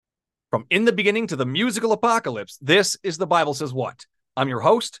From in the beginning to the musical apocalypse, this is The Bible Says What? I'm your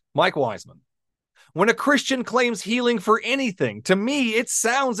host, Mike Wiseman. When a Christian claims healing for anything, to me, it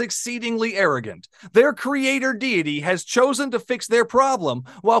sounds exceedingly arrogant. Their creator deity has chosen to fix their problem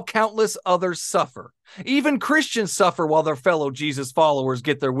while countless others suffer. Even Christians suffer while their fellow Jesus followers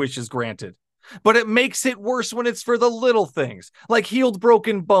get their wishes granted. But it makes it worse when it's for the little things, like healed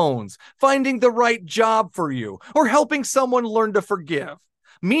broken bones, finding the right job for you, or helping someone learn to forgive.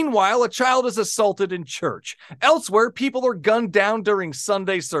 Meanwhile, a child is assaulted in church. Elsewhere, people are gunned down during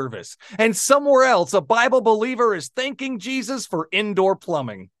Sunday service. And somewhere else, a Bible believer is thanking Jesus for indoor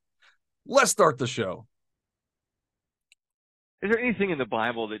plumbing. Let's start the show. Is there anything in the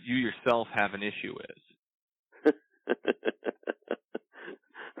Bible that you yourself have an issue with?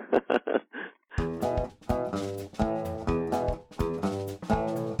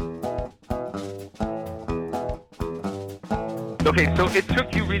 Okay, so it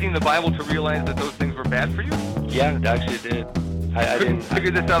took you reading the Bible to realize that those things were bad for you? Yeah, it actually did. I didn't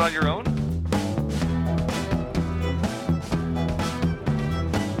figure this out on your own?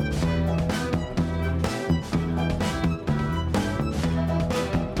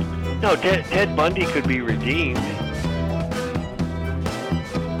 No, Ted Bundy could be redeemed.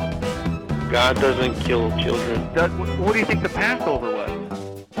 God doesn't kill children. What do you think the Passover was?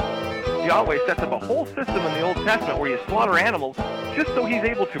 Yahweh sets up a whole system in the Old Testament where you slaughter animals just so he's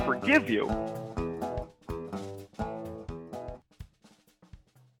able to forgive you.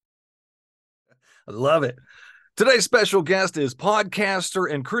 I love it. Today's special guest is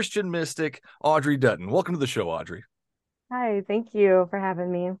podcaster and Christian mystic Audrey Dutton. Welcome to the show, Audrey. Hi, thank you for having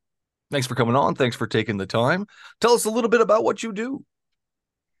me. Thanks for coming on. Thanks for taking the time. Tell us a little bit about what you do.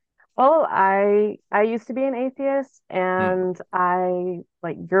 Well, I used to be an atheist, and I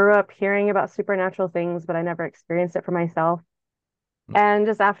grew up hearing about supernatural things, but I never experienced it for myself. And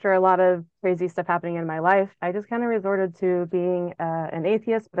just after a lot of crazy stuff happening in my life, I just kind of resorted to being an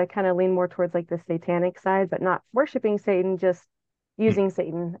atheist, but I kind of lean more towards the satanic side, but not worshiping Satan, just using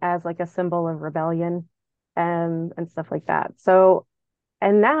Satan as a symbol of rebellion and stuff like that. So,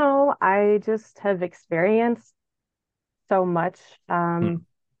 and now I just have experienced so much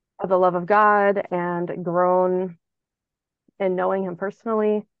of the love of God and grown in knowing him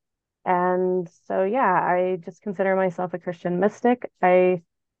personally. And so, yeah, I just consider myself a Christian mystic. I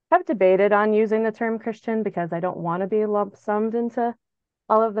have debated on using the term Christian because I don't want to be lump summed into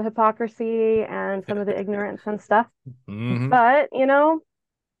all of the hypocrisy and some of the ignorance and stuff. But,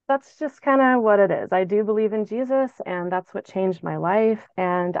 that's just kind of what it is. I do believe in Jesus, and that's what changed my life.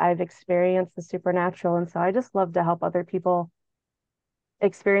 And I've experienced the supernatural. And so I just love to help other people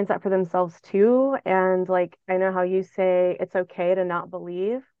experience that for themselves too. And I know how you say it's okay to not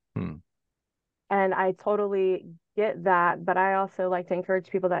believe. And I totally get that, but I also like to encourage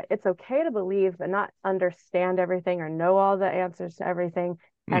people that it's okay to believe but not understand everything or know all the answers to everything,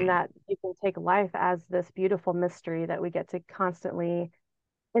 and that you can take life as this beautiful mystery that we get to constantly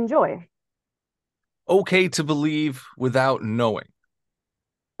enjoy. Okay to believe without knowing.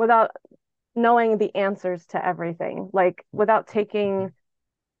 Without knowing the answers to everything, without taking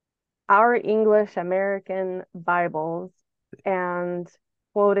our English American Bibles and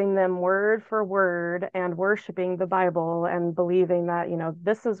quoting them word for word and worshiping the Bible and believing that,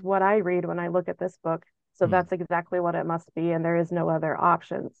 this is what I read when I look at this book. So that's exactly what it must be. And there is no other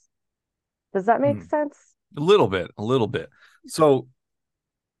options. Does that make sense? A little bit. So,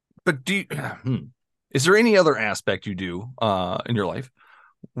 but is there any other aspect you do in your life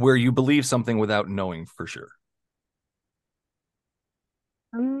where you believe something without knowing for sure?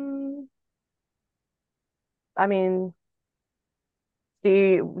 I mean,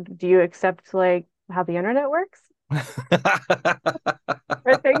 do you accept how the internet works?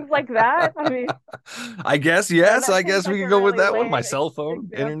 Or things like that? I mean, I guess, yes. I guess we can go with that one. My lame cell phone,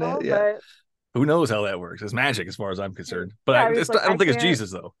 example, internet, yeah. Who knows how that works? It's magic as far as I'm concerned. But yeah, I don't think it's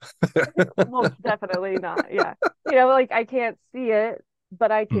Jesus, though. Well, definitely not. Yeah. I can't see it,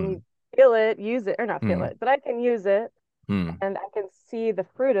 but I can feel it, use it, or not feel it, but I can use it, and I can see the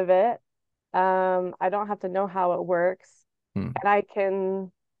fruit of it. I don't have to know how it works. And I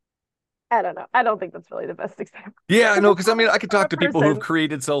don't know. I don't think that's really the best example. Yeah, no, because I could talk to people who've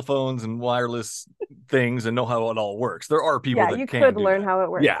created cell phones and wireless things and know how it all works. There are people that can could learn how it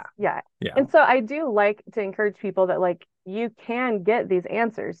works. Yeah. And so I do like to encourage people that you can get these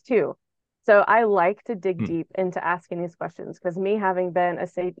answers too. So I like to dig deep into asking these questions, because me having been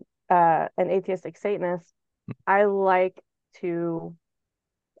an atheistic Satanist, I like to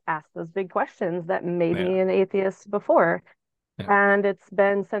ask those big questions that made me an atheist before. And it's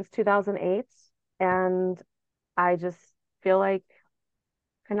been since 2008, and I just feel like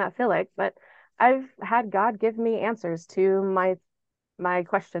or not feel like, but I've had God give me answers to my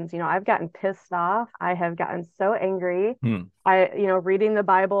questions. I've gotten pissed off. I have gotten so angry. Hmm. Reading the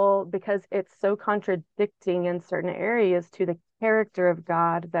Bible because it's so contradicting in certain areas to the character of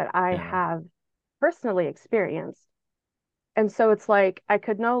God that I Yeah. have personally experienced. And so it's like I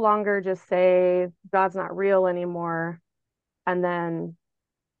could no longer just say God's not real anymore. And then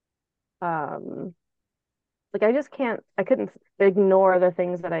like I couldn't ignore the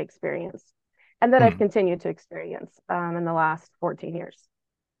things that I experienced and that I've Hmm. continued to experience in the last 14 years.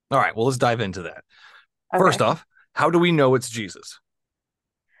 All right. Well, let's dive into that. First Okay. off, how do we know it's Jesus?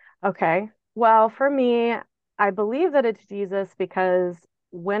 Okay. Well, for me, I believe that it's Jesus because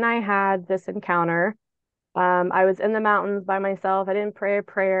when I had this encounter, I was in the mountains by myself. I didn't pray a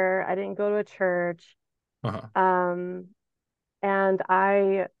prayer. I didn't go to a church. Uh-huh. Um, and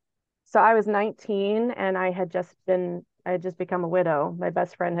so I was 19 and I had just become a widow. My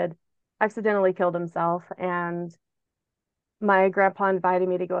best friend had accidentally killed himself, and my grandpa invited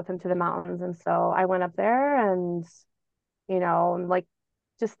me to go with him to the mountains. And so I went up there and, like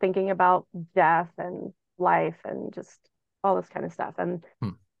just thinking about death and life and just all this kind of stuff. Hmm.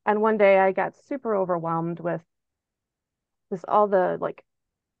 And one day I got super overwhelmed with just all the like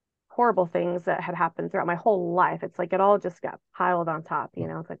horrible things that had happened throughout my whole life. It's like it all just got piled on top.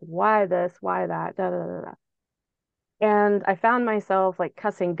 It's like, why this, why that, da da da da. And I found myself like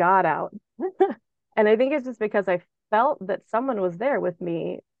cussing God out. And I think it's just because I felt that someone was there with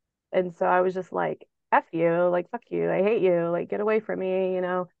me. And so I was just like, F you, like, fuck you, I hate you, like, get away from me. And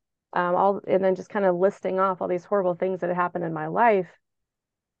then just kind of listing off all these horrible things that had happened in my life.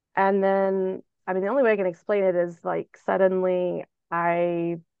 And then, I mean, the only way I can explain it is like suddenly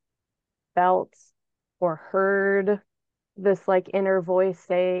I felt or heard this like inner voice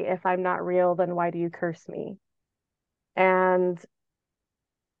say, if I'm not real, then why do you curse me? And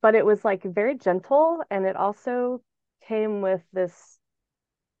but it was like very gentle, and it also came with this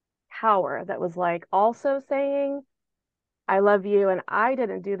power that was like also saying, I love you and I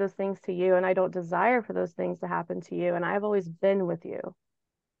didn't do those things to you and I don't desire for those things to happen to you and I've always been with you.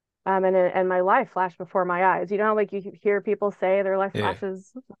 And my life flashed before my eyes. You know how like you hear people say their life Yeah.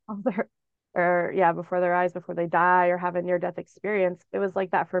 flashes before their eyes before they die or have a near death experience. It was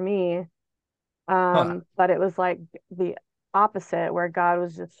like that for me. Huh. But it was like the opposite, where God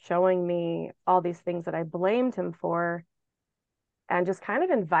was just showing me all these things that I blamed him for and just kind of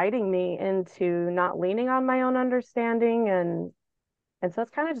inviting me into not leaning on my own understanding. And so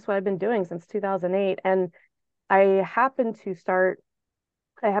that's kind of just what I've been doing since 2008. And I happened to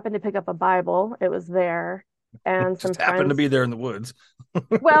pick up a Bible. It was there. And some Just happened to friends, be there in the woods.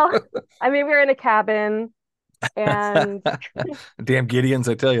 well, I mean, we were in a cabin and Damn Gideons,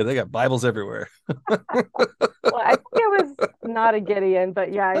 I tell you, they got Bibles everywhere. well, I think it was not a Gideon,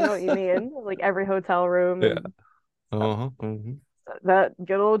 but yeah, I know what you mean. Like every hotel room Yeah. and stuff. Uh-huh. Uh-huh. That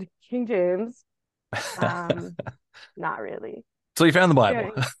good old King James. Um, Not really. So you found the Yeah,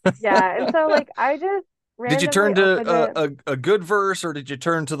 Bible. yeah. And so like I just Did you randomly turn to opened it. a good verse, or did you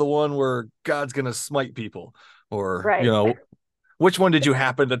turn to the one where God's going to smite people? Or, Right. which one did you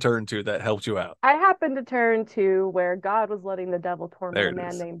happen to turn to that helped you out? I happened to turn to where God was letting the devil torment There a it man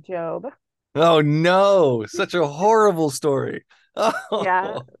is. named Job. Oh, no. Such a horrible story.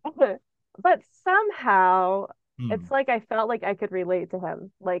 Yeah. Oh. But somehow Hmm. it's like I felt like I could relate to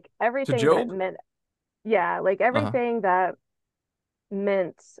him. Like To everything that Job? meant, yeah, like Uh-huh. everything that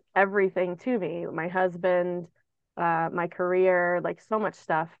meant everything to me, my husband, my career, like so much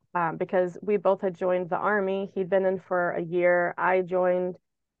stuff. Because we both had joined the army. He'd been in for a year. I joined,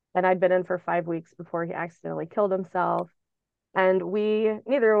 and I'd been in for 5 weeks before he accidentally killed himself. And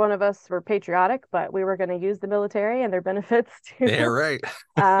neither one of us were patriotic, but we were going to use the military and their benefits to Yeah, right.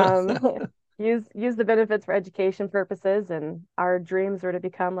 um, use the benefits for education purposes. And our dreams were to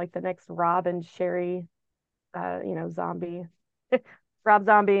become like the next Rob and Sherry, zombie. Rob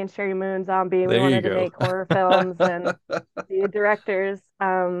Zombie and Sherry Moon Zombie. We There you wanted to go. make horror films and be directors.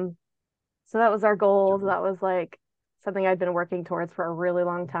 So that was our goals. That was like something I'd been working towards for a really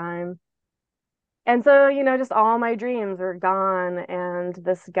long time. And so, just all my dreams were gone. And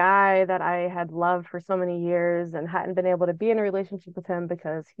this guy that I had loved for so many years and hadn't been able to be in a relationship with him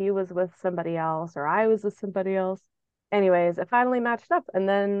because he was with somebody else or I was with somebody else. Anyways, it finally matched up. And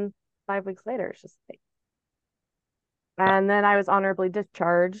then 5 weeks later, it's just like, and then I was honorably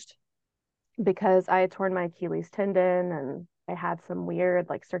discharged because I had torn my Achilles tendon and I had some weird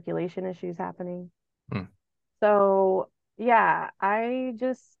like circulation issues happening. Hmm. So, yeah, I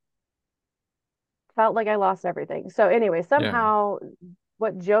just felt like I lost everything. So, anyway, Yeah. somehow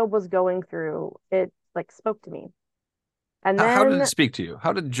what Job was going through, it like spoke to me. And How did it then, speak to you?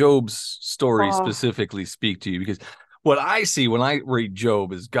 How did Job's story oh, specifically speak to you? Because what I see when I read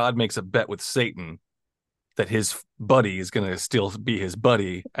Job is God makes a bet with Satan that his buddy is going to still be his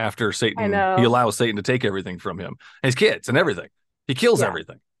buddy after I he know. allows Satan to take everything from him, his kids and everything. He kills Yeah.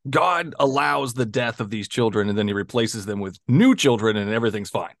 everything. God allows the death of these children and then he replaces them with new children and everything's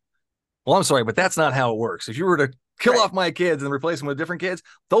fine. Well, I'm sorry, but that's not how it works. If you were to kill Right. off my kids and replace them with different kids,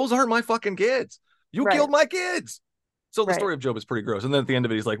 those aren't my fucking kids. You Right. killed my kids. So the Right. story of Job is pretty gross. And then at the end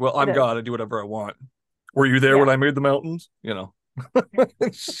of it, he's like, well, It I'm is. God. I do whatever I want. Were you there when Yeah. I made the mountains? You know,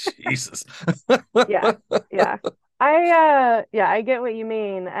 Jesus. Yeah. Yeah. Yeah, I get what you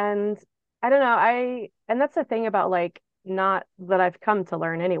mean. And I don't know, and that's the thing about like not that I've come to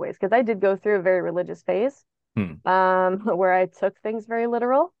learn anyways, because I did go through a very religious phase, Hmm. where I took things very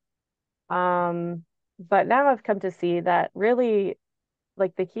literal. Um, but now I've come to see that really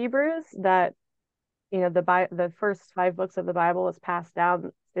like the Hebrews that the first five books of the Bible was passed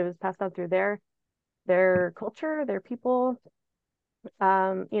down, it was passed down through their culture, their people,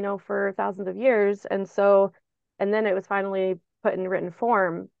 for thousands of years. And then it was finally put in written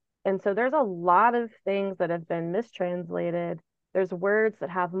form. And so there's a lot of things that have been mistranslated. There's words that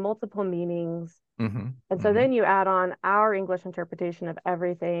have multiple meanings. Mm-hmm. And so Mm-hmm. then you add on our English interpretation of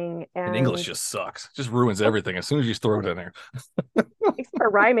everything. And English And just sucks. Just ruins well, everything as soon as you throw it in there. thanks for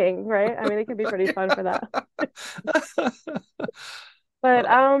rhyming, right? I mean, it can be pretty fun for that. But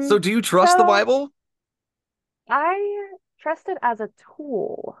So do you trust the so Bible I trust it as a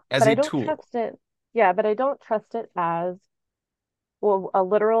tool, as but I a don't tool? trust it. Yeah, but I don't trust it as well, a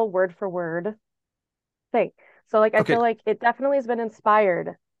literal word for word thing. So like I Okay, feel like it definitely has been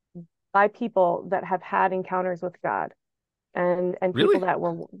inspired by people that have had encounters with God and people really? that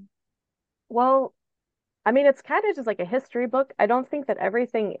were well, I mean it's kind of just like a history book. I don't think that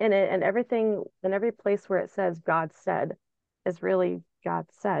everything in it and everything in every place where it says God said is really God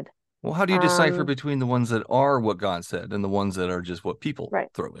said. Well, how do you decipher Um, between the ones that are what God said and the ones that are just what people right.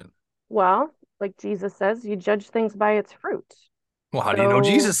 throw in? Well, like Jesus says, you judge things by its fruit. Well, how do you know So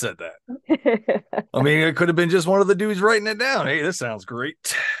Jesus said that? I mean, it could have been just one of the dudes writing it down. Hey, this sounds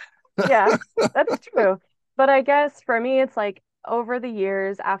great. yeah, that's true. But I guess for me, it's like over the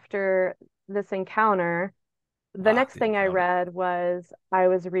years after this encounter, the Ah, next the thing I encounter. read was I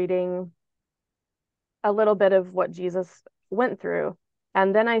was reading a little bit of what Jesus went through.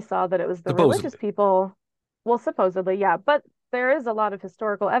 And then I saw that it was the religious Supposedly. people, well, supposedly, yeah, but there is a lot of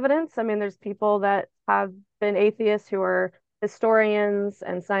historical evidence. I mean, there's people that have been atheists who are historians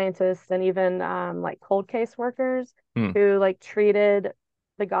and scientists and even like cold case workers Hmm. who like treated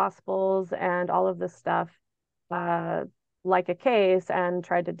the Gospels and all of this stuff uh, like a case and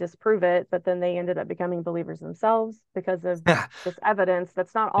tried to disprove it, but then they ended up becoming believers themselves because of this evidence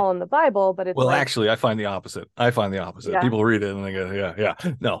that's not all in the Bible, but it's Well, like, actually, I find the opposite. I find the opposite. yeah, People read it and they go, "Yeah,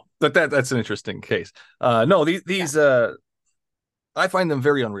 yeah." No, but that's an interesting case. No, yeah. these I find them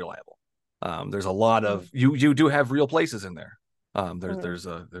very unreliable. There's a lot Mm-hmm. of you do have real places in there. Mm-hmm.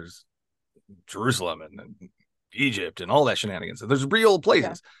 There's Jerusalem and Egypt and all that shenanigans. There's real Yeah.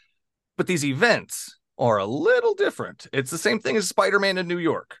 places, but these events are a little different. It's the same thing as Spider-Man in New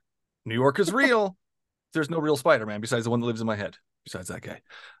York. New York is real. There's no real Spider-Man besides the one that lives in my head. Besides that guy,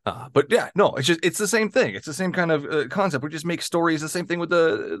 but yeah, no, it's the same thing. It's the same kind of concept. We just make stories. The same thing with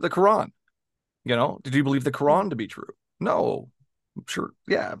the Quran. You know, did you believe the Mhm. Quran to be true? No, I'm sure.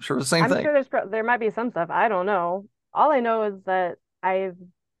 Yeah, I'm sure the same I'm thing. sure there might be some stuff I don't know. All I know is that I've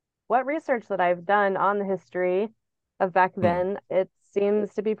what research that I've done on the history of back Hmm. then, it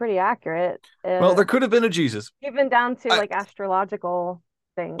seems to be pretty accurate, Well, there could have been a Jesus. even down to I like astrological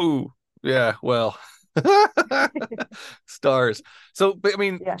things. ooh yeah. Well, stars. So, but, I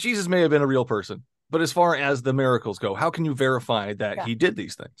mean, Yeah. Jesus may have been a real person, but as far as the miracles go, how can you verify that Yeah. he did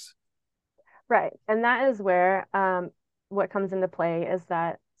these things? Right. And that is where what comes into play is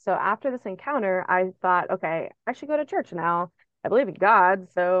that so after this encounter, I thought, okay, I should go to church now. I believe in God,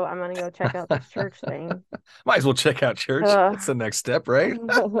 so I'm gonna go check out this church thing. Might as well check out church. That's Uh, the next step, right?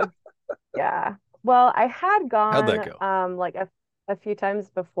 yeah. Well, I had How'd that gone go? like a few times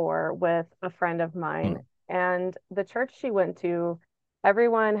before with a friend of mine, Hmm. and the church she went to,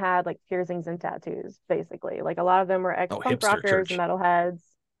 everyone had like piercings and tattoos, basically. Like a lot of them were Oh, ex-punk hipster rockers and church. metalheads.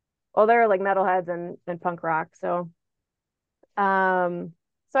 Well, they're like metalheads and punk rock. Um,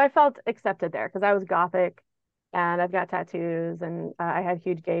 so I felt accepted there because I was gothic and I've got tattoos and I had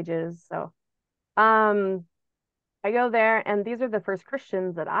huge gauges. So um I go there, and these are the first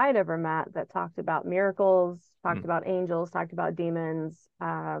Christians that I'd ever met that talked about miracles, talked Hmm. about angels, talked about demons,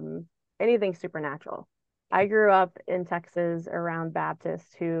 anything supernatural. I grew up in Texas around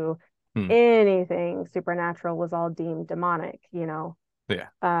Baptists who Hmm. anything supernatural was all deemed demonic, you know. Yeah.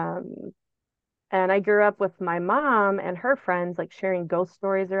 Um, and I grew up with my mom and her friends like sharing ghost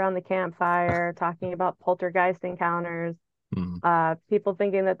stories around the campfire, talking about poltergeist encounters, Hmm. people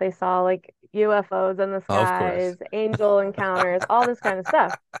thinking that they saw like UFOs in the Of course. skies, angel encounters, all this kind of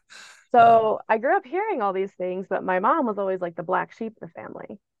stuff. Uh, So I grew up hearing all these things, but my mom was always like the black sheep of the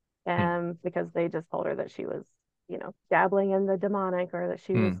family. hmm. And because they just told her that she was, you know, dabbling in the demonic or that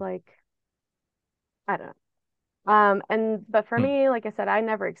she was Hmm. like, I don't know. And but for Hmm. me, like I said, I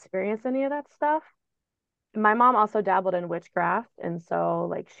never experienced any of that stuff. My mom also dabbled in witchcraft, and so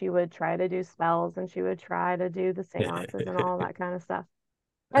like she would try to do spells and she would try to do the seances and all that kind of stuff.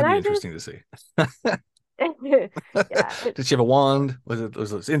 And That'd be I interesting to just, see. yeah, Did she have a wand? Was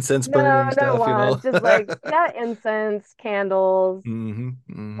it incense no, burning no stuff, you know? wands, just like yeah, incense, candles, Hmm.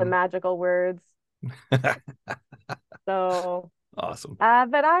 the Hmm. magical words. So, Awesome.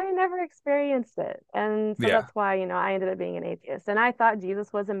 but I never experienced it, and so Yeah. that's why you know I ended up being an atheist. And I thought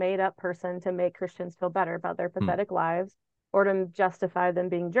Jesus was a made-up person to make Christians feel better about their Hmm. pathetic lives, or to justify them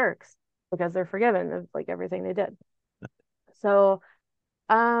being jerks because they're forgiven of like everything they did. So,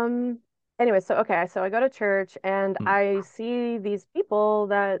 um, anyway, so okay, so I go to church and Hmm. I see these people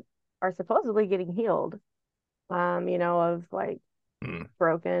that are supposedly getting healed, you know, of like Hmm.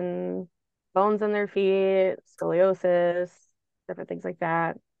 broken bones in their feet, scoliosis, different things like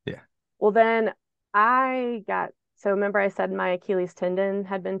that. Yeah. Well, then I got, so remember I said my Achilles tendon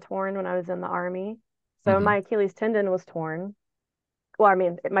had been torn when I was in the army. So Hmm. my Achilles tendon was torn. Well, I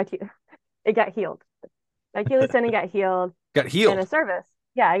mean, it got healed. My Achilles tendon got healed Got in a healed service.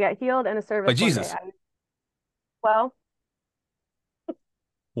 Yeah, I got healed in a by service one day. Jesus. Well,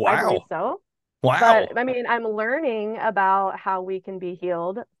 I believe Wow. so. Wow. But I mean, I'm learning about how we can be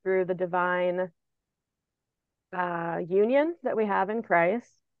healed through the divine union that we have in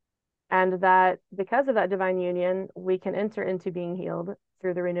Christ, and that because of that divine union, we can enter into being healed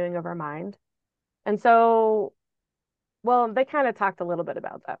through the renewing of our mind. And so, well, they kind of talked a little bit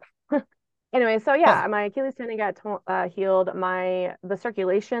about that. Anyway, so Huh. yeah, my Achilles tendon got healed. The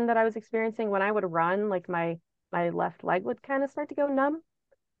circulation that I was experiencing when I would run, like my left leg would kind of start to go numb,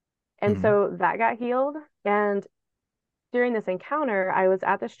 and Hmm. so that got healed. And during this encounter, I was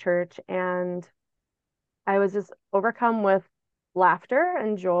at this church and I was just overcome with laughter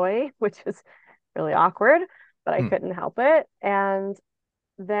and joy, which is really awkward, but I Hmm. couldn't help it. And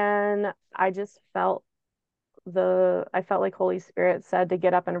then I felt like Holy Spirit said to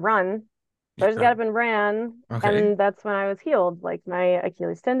get up and run. So I just got up and ran, Okay. and that's when I was healed. Like my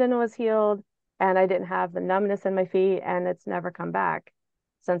Achilles tendon was healed, and I didn't have the numbness in my feet, and it's never come back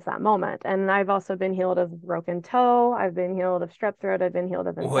since that moment. And I've also been healed of broken toe. I've been healed of strep throat. I've been healed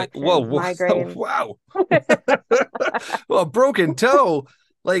of Wait, whoa, infections, whoa, migraines. wow. Well, a broken toe,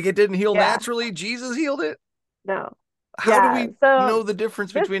 like it didn't heal Yeah, naturally. Jesus healed it. no. How do Yeah. we So know the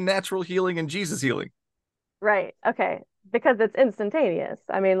difference this, between natural healing and Jesus healing? right. Okay. Because it's instantaneous.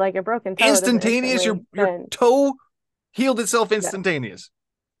 I mean, like a broken toe doesn't Instantaneous, instantly your then, toe healed itself no. instantaneous.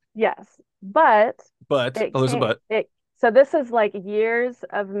 Yes. But But it oh, there's a can't, but. so this is like years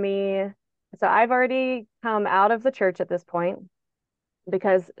of me. So I've already come out of the church at this point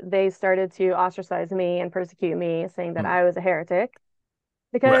because they started to ostracize me and persecute me, saying that Hmm. I was a heretic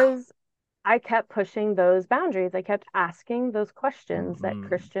Well, because I kept pushing those boundaries. I kept asking those questions that mm,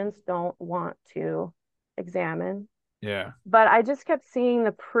 Christians don't want to examine. yeah. But I just kept seeing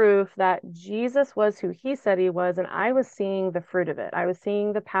the proof that Jesus was who he said he was, and I was seeing the fruit of it. I was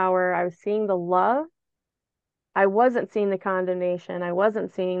seeing the power, I was seeing the love. I wasn't seeing the condemnation, I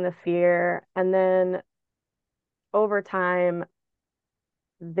wasn't seeing the fear. And then over time,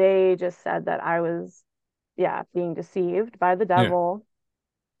 they just said that I was, yeah, being deceived by the Yeah. devil.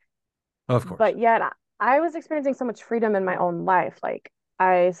 Of course. But yet I was experiencing so much freedom in my own life. Like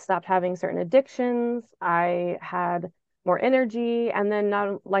I stopped having certain addictions, I had more energy, and then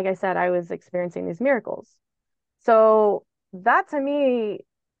not like I said, I was experiencing these miracles. So that to me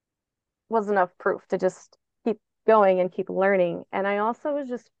was enough proof to just keep going and keep learning. And I also was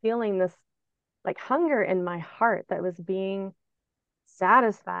just feeling this like hunger in my heart that was being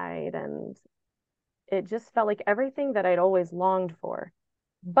satisfied, and it just felt like everything that I'd always longed for.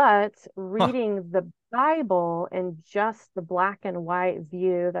 But Huh. reading the Bible and just the black and white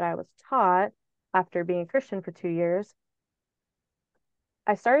view that I was taught after being a Christian for 2 years,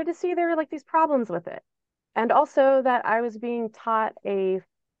 I started to see there were like these problems with it. And also that I was being taught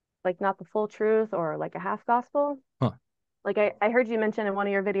like not the full truth or like a half gospel. Huh. Like I heard you mention in one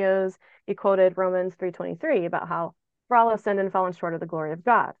of your videos, you quoted Romans 3:23 about how for all have sinned and fallen short of the glory of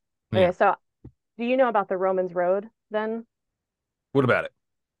God. Yeah. Okay, so do you know about the Romans road then? What about it?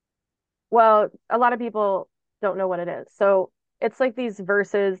 Well, a lot of people don't know what it is. So it's like these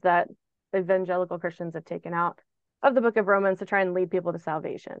verses that evangelical Christians have taken out of the book of Romans to try and lead people to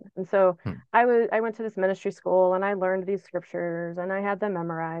salvation. And so Hmm. I went to this ministry school and I learned these scriptures and I had them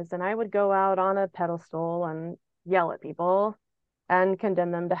memorized and I would go out on a pedestal and yell at people and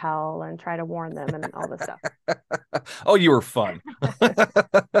condemn them to hell and try to warn them and all this stuff. Oh, you were fun.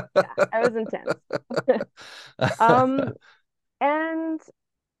 Yeah, I was intense. Um, and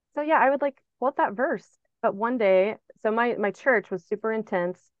so yeah, I would like quote that verse. But one day, so my church was super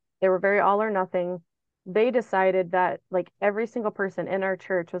intense. They were very all or nothing. They decided that like every single person in our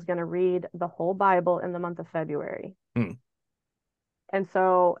church was going to read the whole Bible in the month of February. Hmm. And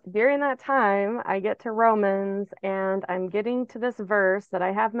so during that time, I get to Romans and I'm getting to this verse that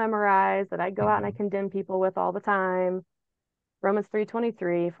I have memorized that I go out and I Mhm. condemn people with all the time. Romans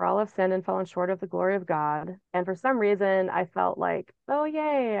 3:23, for all have sinned and fallen short of the glory of God. And for some reason, I felt like, oh,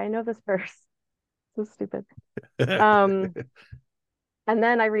 yay, I know this verse. So stupid. Um, and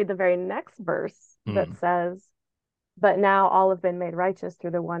then I read the very next verse that Hmm. says, but now all have been made righteous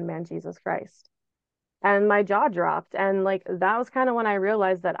through the one man, Jesus Christ. And my jaw dropped. And like that was kind of when I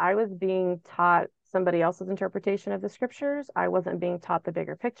realized that I was being taught somebody else's interpretation of the scriptures. I wasn't being taught the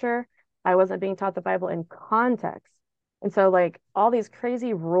bigger picture. I wasn't being taught the Bible in context. And so like all these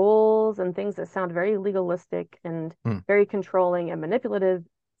crazy rules and things that sound very legalistic and Hmm. very controlling and manipulative,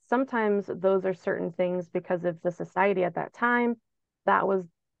 sometimes those are certain things because of the society at that time. That was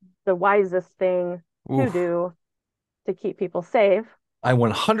the wisest thing to Oof. do to keep people safe. I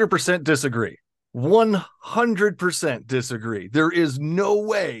 100% disagree. 100% disagree. There is no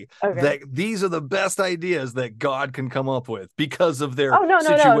way Okay. that these are the best ideas that God can come up with because of their Oh, no,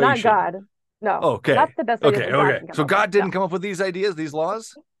 no, no, not situation. God. No, Okay. not the best ideas Okay. that God Okay. can come So up with. God No, didn't come up with these ideas, these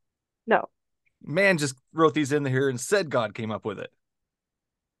laws? no. Man just wrote these in here and said God came up with it.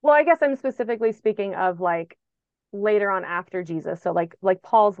 Well, I guess I'm specifically speaking of like later on after Jesus. So like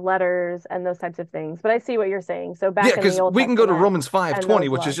Paul's letters and those types of things. But I see what you're saying. So Yeah, back in the because Old we can go to Testament Romans and 5:20,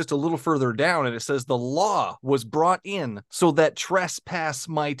 those which is laws. just a little further down, and it says the law was brought in so that trespass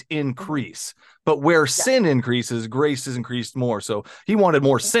might Mhm. increase. But where Yeah. sin increases, grace is increased more. So he wanted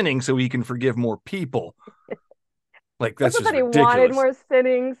more sinning so he can forgive more people. Like, that's Wasn't just that he wanted ridiculous. more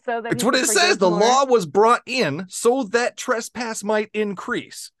sinning so that It's he what could it says. forgive The more? law was brought in so that trespass might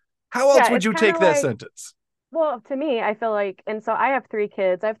increase. How else Yeah, would it's you kind take of that like, sentence? well, to me, I feel like, and so I have three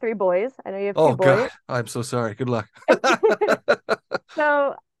kids. I have three boys. I know you have two Oh, boys. God. I'm so sorry. Good luck.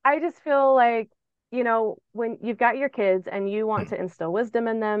 So I just feel like, when you've got your kids and you want Hmm. to instill wisdom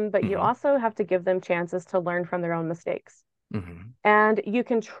in them, but you Hmm. also have to give them chances to learn from their own mistakes. Hmm. And you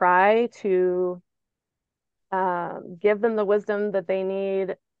can try to give them the wisdom that they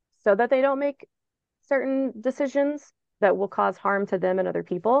need so that they don't make certain decisions that will cause harm to them and other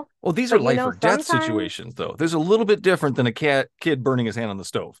people. Well, these are But life or death sometimes, situations, though. There's a little bit different than a kid burning his hand on the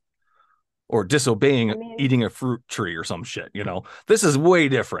stove or disobeying I mean, eating a fruit tree or some shit. This is way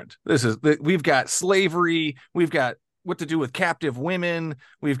different. We've got slavery, we've got what to do with captive women,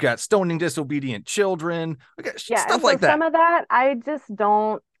 we've got stoning disobedient children, we got yeah. stuff And so like some that. of that, I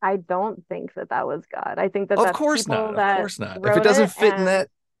don't think that that was God. I think that Of that's course not. people Of that course not. If it wrote doesn't it. fit in And that,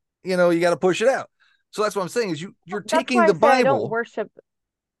 you got to push it out. So that's what I'm saying is you're that's taking why the I say I don't Bible worship.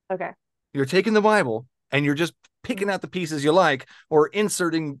 Okay. You're taking the Bible and you're just Mhm. picking out the pieces you like or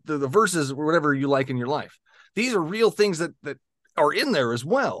inserting the verses or whatever you like in your life. These are real things that are in there as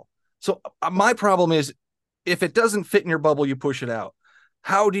well. So my problem is if it doesn't fit in your bubble, you push it out.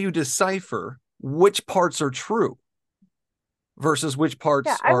 How do you decipher which parts are true versus which Yeah,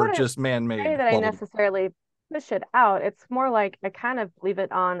 parts I are wouldn't just say man-made? that I Blah, blah, necessarily push it out. It's more like I kind of leave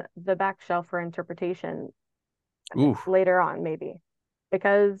it on the back shelf for interpretation blah. Ooh. later on, maybe.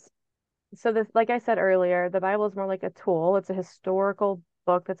 Because so this, like I said earlier, the Bible is more like a tool. It's a historical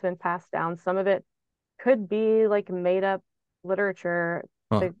book that's been passed down. Some of it could be like made up literature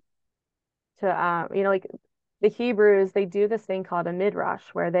Huh. to like the Hebrews, they do this thing called a midrash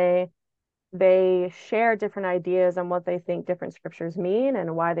where they share different ideas on what they think different scriptures mean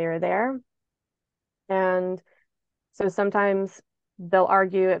and why they are there. And so sometimes they'll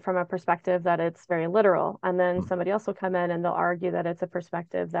argue it from a perspective that it's very literal, and then Hmm. somebody else will come in and they'll argue that it's a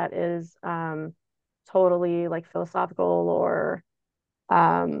perspective that is totally like philosophical or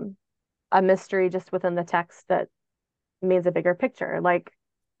um, a mystery just within the text that means a bigger picture. Like,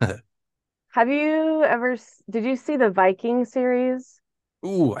 have you ever, did you see the Viking series?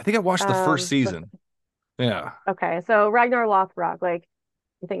 Ooh, I think I watched the first With, season. Yeah. okay, so Ragnar Lothbrok, like,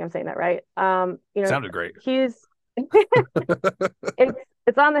 I think I'm saying that right. Sounded great. He's it's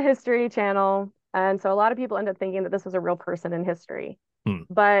it's on the History Channel. And so a lot of people end up thinking that this was a real person in history. Hmm.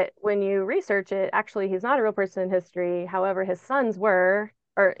 But when you research it, actually, he's not a real person in history. However, his sons were,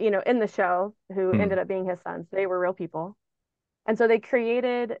 or, in the show, who Hmm. ended up being his sons, they were real people. And so they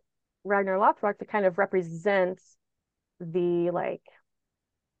created Ragnar Lothbrok to kind of represent the, like,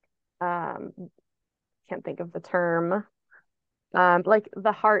 can't think of the term, like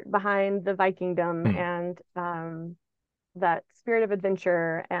the heart behind the Vikingdom Hmm. and that spirit of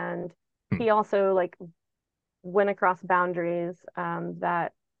adventure. And Hmm. he also like went across boundaries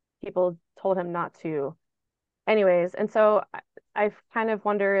that people told him not to. Anyways, and so I kind of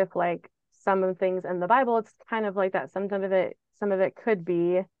wonder if like some of the things in the Bible, it's kind of like that. Some of it could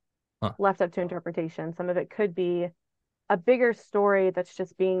be Huh. left up to interpretation. Some of it could be a bigger story that's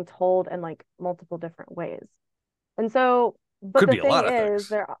just being told in like multiple different ways. And so, but Could the be a thing lot of is, things.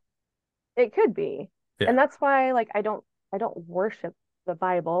 there it could be. Yeah. And that's why like I don't worship the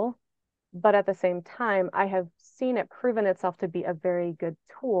Bible, but at the same time, I have seen it proven itself to be a very good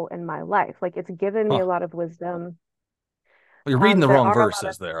tool in my life. Like it's given me Huh. a lot of wisdom. Well, you're reading the There wrong are a lot of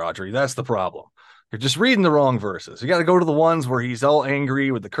verses there, Audrey. That's the problem. You're just reading the wrong verses. You got to go to the ones where he's all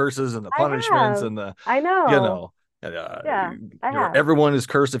angry with the curses and the I punishments have. and the, I you know. know, uh, Yeah, I have. everyone is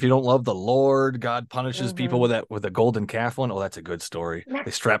cursed if you don't love the Lord. God punishes people Hmm. with a golden calf one. Oh, that's a good story.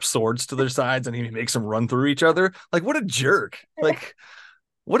 They strap swords to their sides and he makes them run through each other. Like, what a jerk. Like,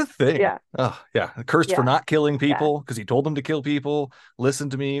 what a thing. Yeah, Oh, yeah. Cursed for yeah, not killing yeah. people because he told them to kill people, listen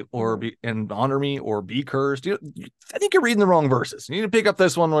to me or Hmm. be and honor me or be cursed. I think you're reading the wrong verses. You need to pick up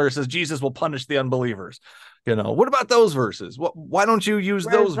this one where it says Jesus will punish the unbelievers. What about those verses? Why don't you use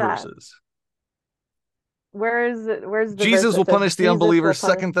Where's those that? verses? Where's the verse Jesus will that says punish the Jesus will unbelievers.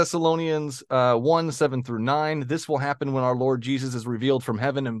 punish? 2 Thessalonians 1:7-9. This will happen when our Lord Jesus is revealed from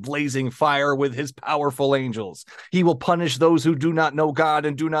heaven in blazing fire with his powerful angels. He will punish those who do not know God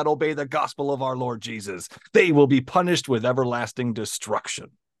and do not obey the gospel of our Lord Jesus. They will be punished with everlasting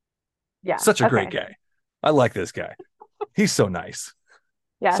destruction. Yeah. Such a great Okay. guy. I like this guy. He's so nice.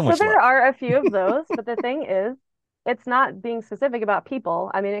 Yeah. So So much there love. are a few of those, but the thing is, it's not being specific about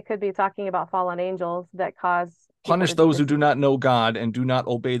people. I mean, it could be talking about fallen angels that cause people Punish to be those who do deceived. not know God and do not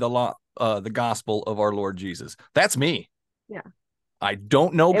obey the law, the gospel of our Lord Jesus. That's me. Yeah. I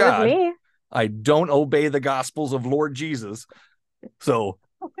don't know It was God. me. I don't obey the gospels of Lord Jesus. So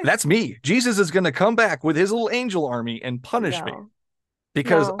that's me. Jesus is going to come back with his little angel army and punish me No.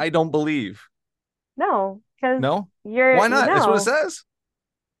 because No. I don't believe. No. Because No? you're Why not? That's what it no. says.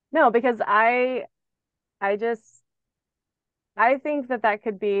 No, because I just I think that that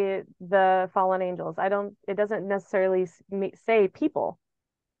could be the fallen angels. I don't, it doesn't necessarily say people.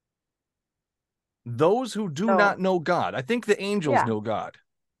 Those who do So, not know God. I think the angels yeah, know God,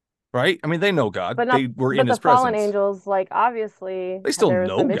 right? I mean, they know God. but not, They were in but the his fallen presence. angels, like, obviously, They still there was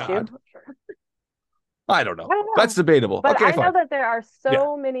know some issue. God. I don't know. I don't That's know. debatable. But Okay, I know fine. that there are Yeah.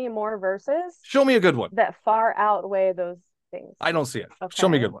 so many more verses Show me a good one. that far outweigh those things. I don't see it. Show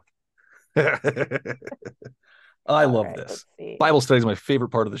me a Okay. good one. I All love right. this. Let's see. Bible study is my favorite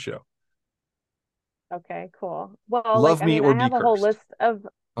part of the show. Okay, cool. Well, like, Love I me mean, or I be have a whole cursed. list of,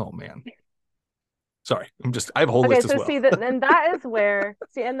 Oh man. Sorry. I have a whole okay, list as so well. see that, and that is where,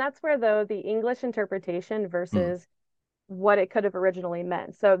 see, and that's where though the English interpretation Mm. versus what it could have originally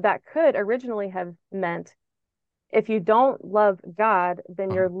meant. So that could originally have meant if you don't love God, then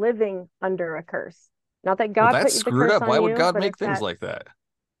Uh-huh. you're living under a curse. Not that Well, God that's put the screwed curse up. Why on would you, God but make it's things that, like that?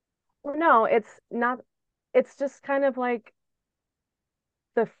 no, it's not, it's just kind of like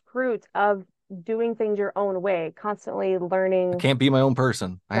the fruit of doing things your own way, constantly I learning can't be my own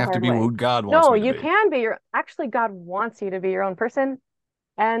person. I the have to hard be way. who God wants No, me to you be. can be your, actually, God wants you to be your own person.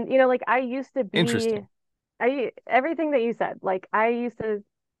 And, like I used to be, Interesting. everything that you said, like I used to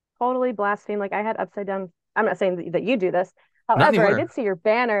totally blaspheme. Like I had upside down. I'm not saying that you do this. Not However, I anywhere. did see your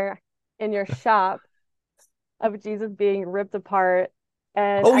banner in your shop of Jesus being ripped apart.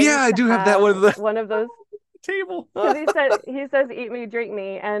 And Oh I yeah, used I to do have that have one of the one of those table. because he says eat me, drink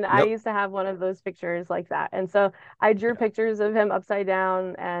me. And I Yep. used to have one of those pictures like that. And so I drew Yeah. pictures of him upside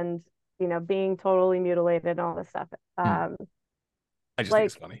down and being totally mutilated and all this stuff. Hmm. Um, I just think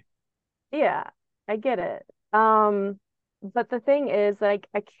it's like, funny. yeah, I get it. But the thing is, like,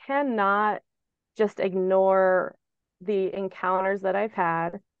 I cannot just ignore the encounters that I've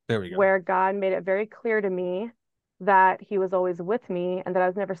had There we go. where God made it very clear to me that he was always with me and that I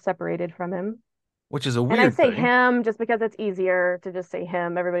was never separated from him. Which is a And I weird say thing. him just because it's easier to just say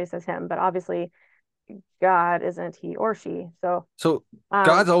him. Everybody says him, but obviously God isn't he or she. So, So um,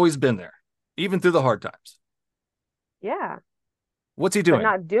 God's always been there, even through the hard times. yeah, What's he but doing?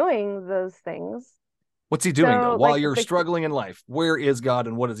 not doing those things. What's he doing though? So, While like you're the struggling in life, where is God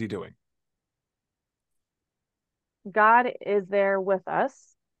and what is he doing? God is there with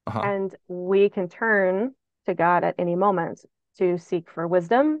us, Uh-huh. and we can turn to God at any moment to seek for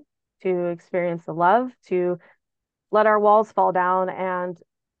wisdom, to experience the love, to let our walls fall down and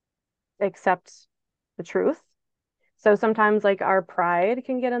accept the truth. So sometimes like our pride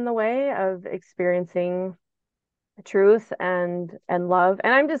can get in the way of experiencing truth and love.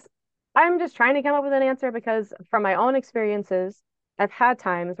 And I'm just trying to come up with an answer because from my own experiences, I've had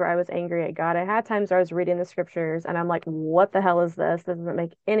times where I was angry at God. I had times where I was reading the scriptures and I'm like, what the hell is this? This doesn't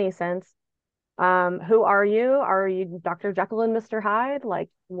make any sense. Who are you? Are you Dr. Jekyll and Mr. Hyde? Like,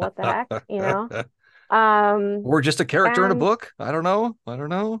 what the heck, you know? Um, Or just a character in a and book. I don't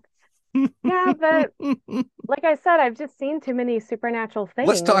know. yeah, but like I said, I've just seen too many supernatural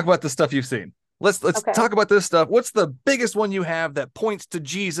Let's talk things. about the stuff you've seen. Let's Okay. talk about this stuff. What's the biggest one you have that points to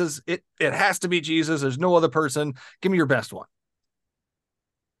Jesus? It has to be Jesus. There's no other person. Give me your best one.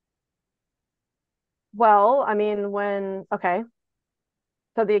 Well, I mean, okay,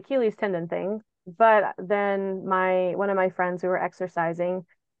 so the Achilles tendon thing, but then my one of my friends, we were exercising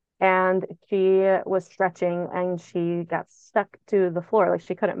and she was stretching and she got stuck to the floor, like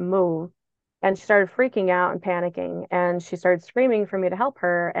she couldn't move. And she started freaking out and panicking and she started screaming for me to help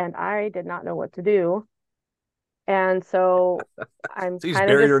her and I did not know what to do. And so I'm So you just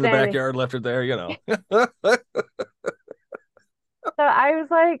kind of buried her just in the standing. backyard, left her there, So I was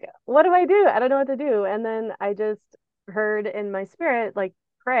like, what do I do? I don't know what to do. And then I just heard in my spirit, like,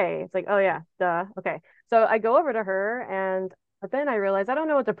 pray. It's like, oh yeah, duh. Okay. So I go over to her and but then I realized I don't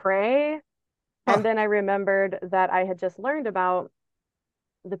know what to pray. Huh. And then I remembered that I had just learned about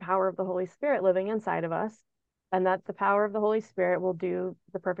the power of the Holy Spirit living inside of us, and that the power of the Holy Spirit will do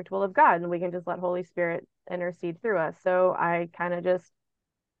the perfect will of God, and we can just let Holy Spirit intercede through us. So I kind of just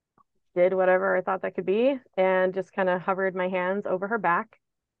did whatever I thought that could be and just kind of hovered my hands over her back,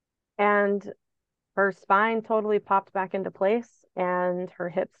 and her spine totally popped back into place, and her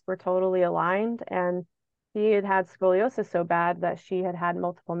hips were totally aligned, and she had had scoliosis so bad that she had had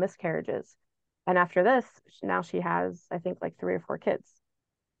multiple miscarriages. And after this, now she has, I think, like 3 or 4 kids.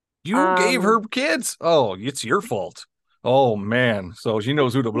 You gave her Um, kids. Oh, it's your fault. Oh man. So she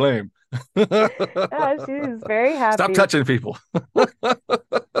knows who to blame. yeah, she's very Stop happy. touching people.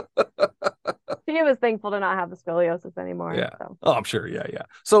 She was thankful to not have the scoliosis anymore. Yeah. So Oh, I'm sure. Yeah, yeah.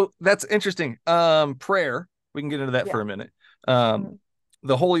 So that's interesting. Prayer. We can get into that for yeah. a minute. Um, Mhm.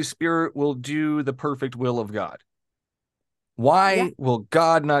 the Holy Spirit will do the perfect will of God. Yeah. Why will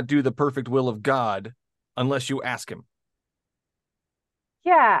God not do the perfect will of God unless you ask him?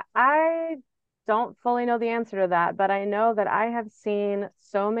 Yeah, I don't fully know the answer to that, but I know that I have seen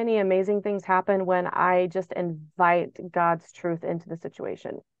so many amazing things happen when I just invite God's truth into the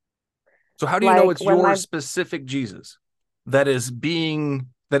situation. So how do you know Like it's when your my, specific Jesus that is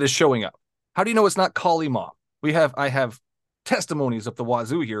showing up? How do you know it's not Kali Ma? I have testimonies of the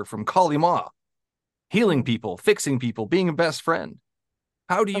wazoo here from Kali Ma, healing Mhm. people, fixing people, being a best friend.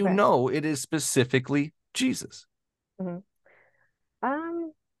 How do you Okay. know it is specifically Jesus? Mhm.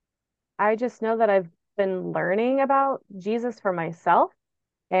 Um, I just know that I've been learning about Jesus for myself,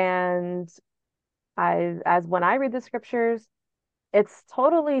 and as when I read the scriptures, it's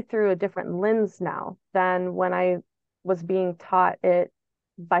totally through a different lens now than when I was being taught it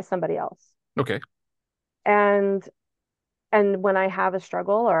by somebody else. Okay. And when I have a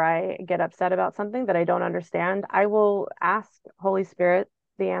struggle or I get upset about something that I don't understand, I will ask Holy Spirit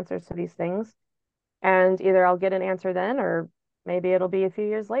the answers to these things. And either I'll get an answer then, or maybe it'll be a few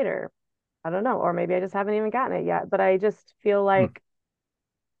years later. I don't know. Or maybe I just haven't even gotten it yet. But I just feel Hmm. like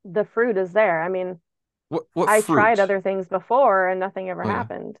the fruit is there. I mean, What I tried fruit? other things before and nothing ever Oh yeah.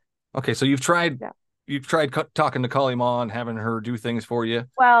 happened. Okay, so Yeah. you've tried talking to Kali Ma and having her do things for you.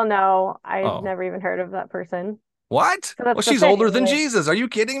 Well, no, I've Oh, never even heard of that person. what? So Well, that's the she's older thing. than Like, Jesus. Are you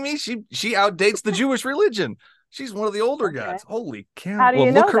kidding me? She outdates the Jewish religion. She's one of the older okay. gods. Holy cow. How do Well,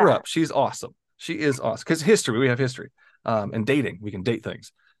 you look know her that? up. She's awesome. She is awesome. Because history, we have history. And dating. We can date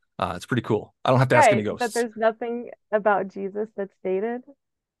things. It's pretty cool. I don't have to ask any Right. But ghosts. there's nothing about Jesus that's dated.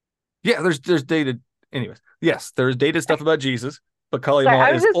 Yeah, there's dated. Anyways, yes, there's dated stuff about Jesus, but Kali Sorry, Ma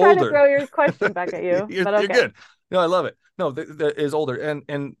I was is just trying to older. throw your question back at you, but You're okay. good. No, I love it. No, that is older.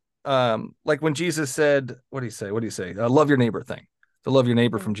 And like when Jesus said, what do you say? What do you say? Love your neighbor thing. To love your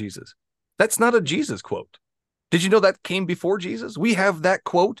neighbor from Mhm. Jesus. That's not a Jesus quote. Did you know that came before Jesus? We have that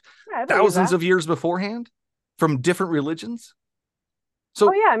quote Yeah, I believe thousands that. of years beforehand from different religions.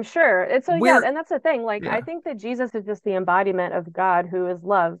 Oh So yeah, I'm sure. It's so yeah, where, and that's the thing. Like I yeah, think that Jesus is just the embodiment of God who is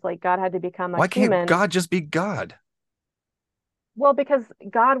love. Like God had to become a why can't human. God just be God? Well, because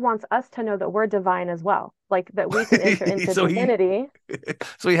God wants us to know that we're divine as well. Like that we can enter into so he divinity.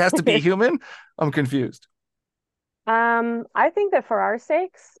 so he has to be human. I'm confused. I think that for our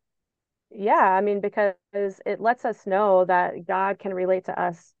sakes, yeah, I mean, because it lets us know that God can relate to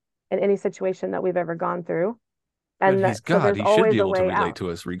us in any situation that we've ever gone through. But And he's that, so God. there's He should be always a able to way relate out.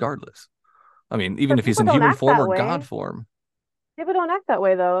 to us regardless. I mean, even But if he's people in don't human act form that or way. God form. People don't act that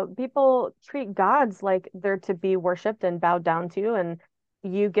way, though. People treat gods like they're to be worshipped and bowed down to, and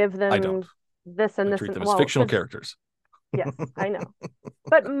you give I don't. them this I and this treat and them as well, fictional because characters. yes, I know.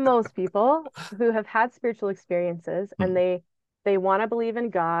 But most people who have had spiritual experiences and Hmm. they want to believe in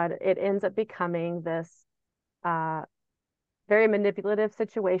God, it ends up becoming this uh very manipulative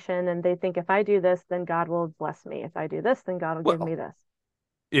situation, and they think if I do this, then God will bless me. If I do this, then God will give Well, me this.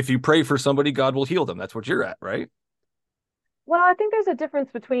 if you pray for somebody, God will heal them. That's what you're at, right? Well, I think there's a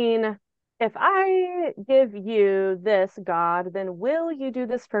difference between if I give you this, God, then will you do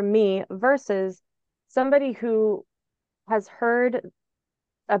this for me versus somebody who has heard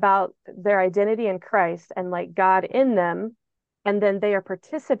about their identity in Christ and like God in them, and then they are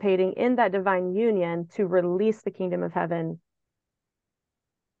participating in that divine union to release the kingdom of heaven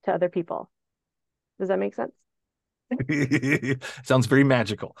to other people. Does that make sense? Sounds very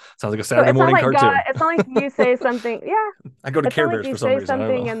magical. Sounds like a So Saturday it's not morning like God, cartoon. it's not like you say something. Yeah, I go to it's not Care like Bears you for some say reason. I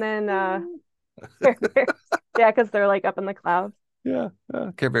don't something know. and then yeah, because they're like up in the clouds. Yeah,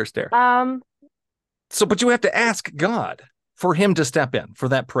 Care Bear stare. Um, So, but you have to ask God for him to step in for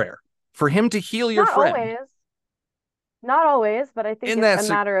that prayer, for him to heal your not friend always, not always, but I think in it's that a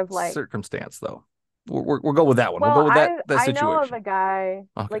matter of like, circumstance, though. We'll go with that one. We'll well, go with that I know of situation. a guy,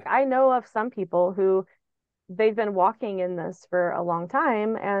 Okay. like I know of some people who they've been walking in this for a long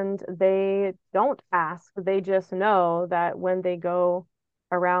time and they don't ask. They just know that when they go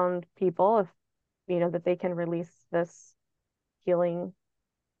around people, if you know that they can release this healing,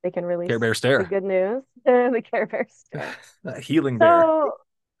 they can Care release Bear the stare. good news, the Care Bear stare. Healing bear. So,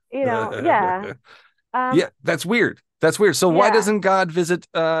 yeah. Yeah, that's weird. That's weird. So why Yeah, doesn't God visit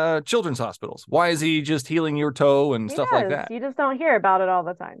children's hospitals? Why is he just healing your toe and he stuff like does. that? You just don't hear about it all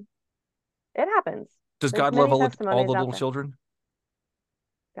the time. It happens. Does There's God love many all the testimonies out little there. children?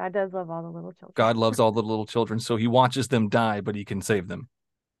 God does love all the little children. God loves all the little children, so he watches them die, but he can save them.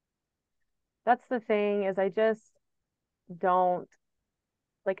 That's the thing is I just don't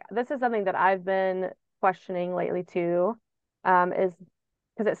like this is something that I've been questioning lately too. Is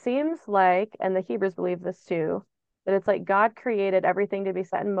because it seems like, and the Hebrews believe this too, that it's like God created everything to be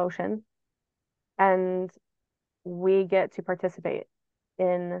set in motion and we get to participate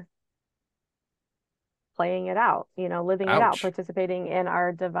in playing it out, living it out, Ouch. participating in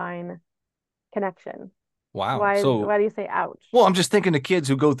our divine connection. Wow. So, Why do you say ouch? well, I'm just thinking of kids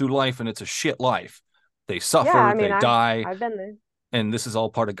who go through life and it's a shit life. They Yeah, suffer, I mean they die, I've been there. and this is all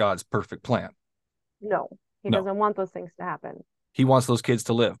part of God's perfect plan. No, he No, doesn't want those things to happen. he wants those kids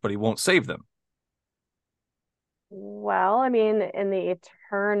to live, but he won't save them. Well, I mean, in the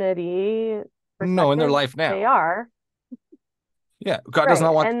eternity No, in their perspective, life they now. are. Yeah. God does Right.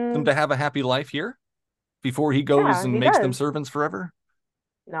 not want them And to have a happy life here before he goes yeah, and he makes them does. servants forever.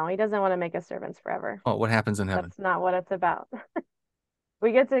 No, he doesn't want to make us servants forever. Oh, what happens in heaven? That's not what it's about.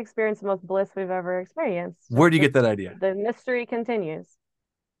 We get to experience the most bliss we've ever experienced. Where Just do you get that idea? the mystery continues.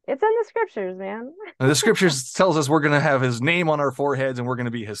 It's in the scriptures, man. The scriptures tells us we're going to have his name on our foreheads and we're going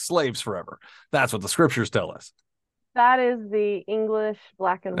to be his slaves forever. That's what the scriptures tell us. That is the English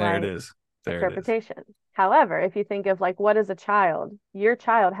black and There it white is. There it is. interpretation. However, if you think of like what is a child, your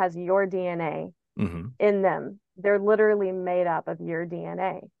child has your DNA Mm-hmm. in them. They're literally made up of your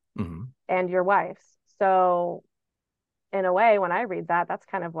DNA Mm-hmm. and your wife's. So in a way, when I read that, that's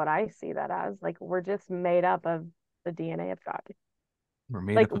kind of what I see that as. Like we're just made up of the DNA of God. We're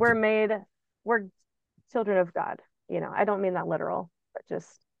made Like up of the. we're children of God. I don't mean that literal, but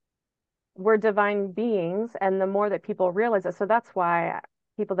just we're divine beings. And the more that people realize it, so that's why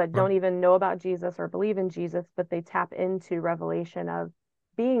people that don't even know about Jesus or believe in Jesus, but they tap into revelation of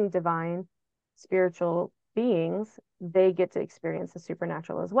being divine, spiritual beings, they get to experience the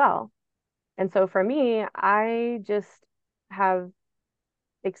supernatural as well. And so for me, I just have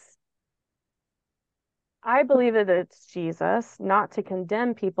ex- I believe that it's Jesus, not to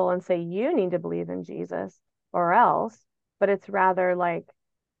condemn people and say you need to believe in Jesus or else, but it's rather like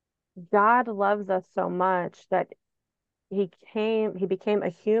God loves us so much that he became a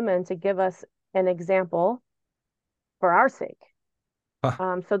human to give us an example for our sake,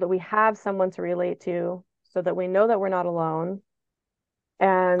 Huh. so that we have someone to relate to, so that we know that we're not alone.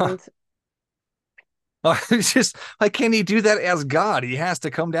 Huh. And It's just like, can he do that as God? He has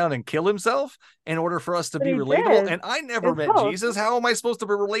to come down and kill himself in order for us to but be he relatable. did. And I never It's met both. Jesus. How am I supposed to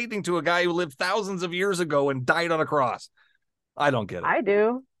be relating to a guy who lived thousands of years ago and died on a cross? I don't get it. I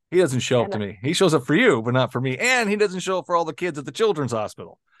do. He doesn't show up And to me. He shows up for you, but not for me. And he doesn't show up for all the kids at the children's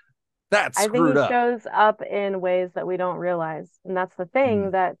hospital. That's I think screwed he up. shows up in ways that we don't realize. And that's the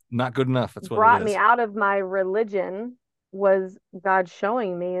thing that Not good enough. That's what brought it me is. out of my religion, was God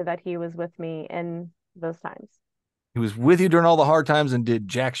showing me that he was with me in those times. He was with you during all the hard times and did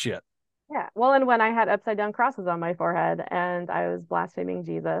jack shit. Yeah. Well, and when I had upside down crosses on my forehead and I was blaspheming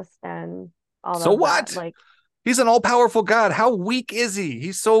Jesus and all So of what? that, like, He's an all-powerful God. How weak is he?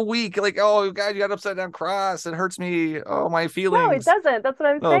 He's so weak. Like, oh, God, you got upside down cross. It hurts me. Oh, my feelings. no, it doesn't. That's what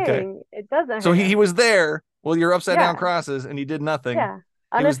I'm Okay. saying. It doesn't So hurt he him. was there while you're upside down Yeah. crosses and he did nothing. Yeah.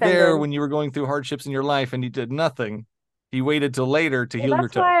 He was there Unoffended. when you were going through hardships in your life and he did nothing. He waited till later to Well, heal your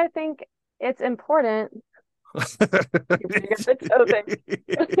that's toe. why I think it's important. You bring up the toe thing.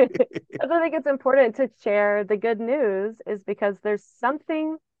 That's why I think it's important to share the good news, is because there's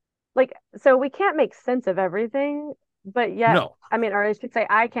something like, so we can't make sense of everything, but yet, No. I mean, or I should say,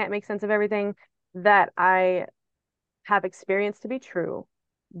 I can't make sense of everything that I have experienced to be true,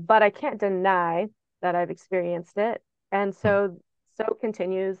 but I can't deny that I've experienced it. And so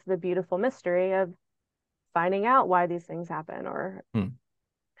continues the beautiful mystery of finding out why these things happen, or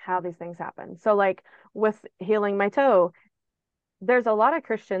how these things happen. So like with healing my toe, there's a lot of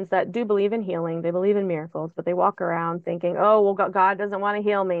Christians that do believe in healing. They believe in miracles, but they walk around thinking, oh, well, God doesn't want to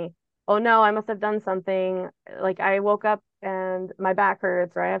heal me. Oh no, I must have done something. Like I woke up and my back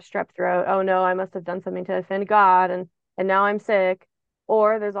hurts, or I have strep throat. Oh no, I must have done something to offend God, and now I'm sick.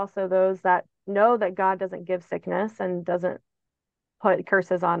 Or there's also those that know that God doesn't give sickness and doesn't put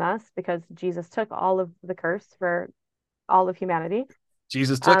curses on us, because Jesus took all of the curse for all of humanity.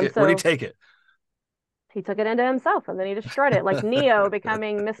 Jesus took it. So Where'd he take it? he took it into himself, and then he destroyed it, like Neo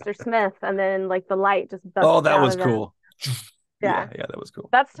becoming Mr. Smith, and then like the light just Oh, busted that out was of him. cool. Yeah. Yeah, that was cool.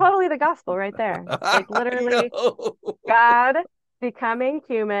 That's totally the gospel right there. Like literally God becoming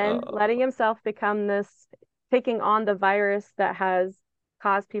human, letting himself become this, taking on the virus that has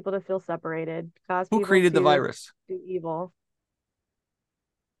caused people to feel separated, caused Who people created the to virus? do evil.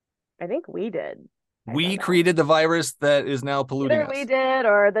 I think we did. We created the virus that is now polluting Either us. we did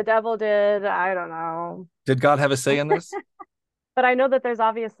or the devil did. I don't know. Did God have a say in this? But I know that there's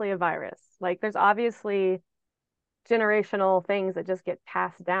obviously a virus. Like there's obviously generational things that just get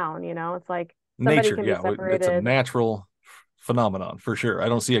passed down, you know? It's like somebody Nature, can yeah, be separated. it's a natural phenomenon for sure. I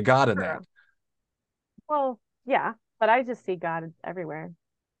don't see a God in that. Well, yeah, but I just see God everywhere.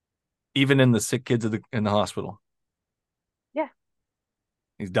 Even in the sick kids in the hospital. Yeah.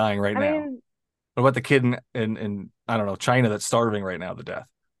 He's dying right now. Mean, what about the kid in I don't know, China that's starving right now to death?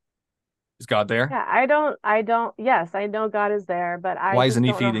 Is God there? Yeah, yes, I know God is there, but Why isn't he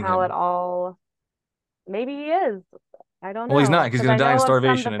don't know feeding how him? it all, maybe he is. I don't know. Well, he's not. He's going to die of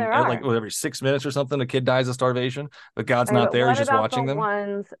starvation. And like every 6 minutes or something, a kid dies of starvation, but God's not there. He's just watching them. What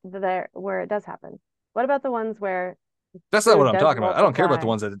about the ones there where it does happen? What about the ones where that's not what I'm talking about? I don't care about the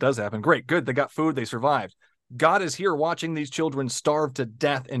ones that it does happen. Great, good. They got food. They survived. God is here watching these children starve to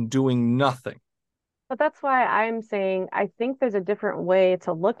death and doing nothing. But that's why I'm saying I think there's a different way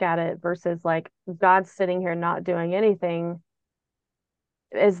to look at it versus like God sitting here not doing anything,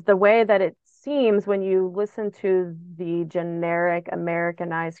 is the way that it seems when you listen to the generic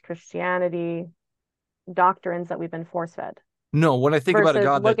Americanized Christianity doctrines that we've been force-fed. No, when I think about a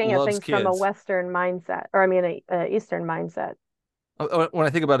God that looking loves at things kids from a Western mindset, or I mean, a Eastern mindset. When I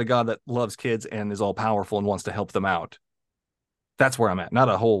think about a God that loves kids and is all powerful and wants to help them out, that's where I'm at. Not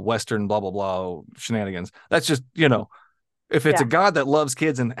a whole Western blah, blah, blah shenanigans. That's just, if it's a God that loves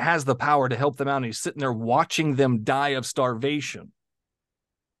kids and has the power to help them out and he's sitting there watching them die of starvation,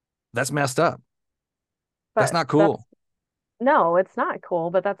 that's messed up. But that's not cool. No, it's not cool.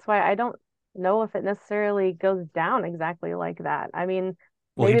 But that's why I don't know if it necessarily goes down exactly like that. I mean,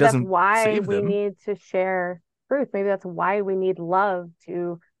 maybe that's why we need to share truth. Maybe that's why we need love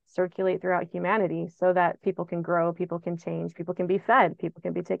to circulate throughout humanity, so that people can grow, people can change, people can be fed, people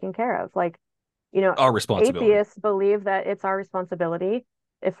can be taken care of. Like, our responsibility. Atheists believe that it's our responsibility.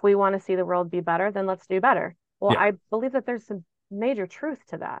 If we want to see the world be better, then let's do better. Well, I believe that there's some major truth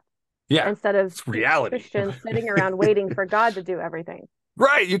to that. Yeah. Instead of it's reality. Christians sitting around waiting for God to do everything.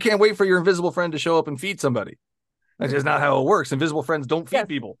 Right. You can't wait for your invisible friend to show up and feed somebody. That's just not how it works. Invisible friends don't feed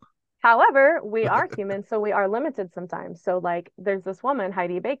people. However, we are human, so we are limited sometimes. So like there's this woman,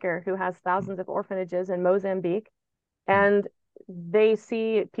 Heidi Baker, who has thousands of orphanages in Mozambique, and they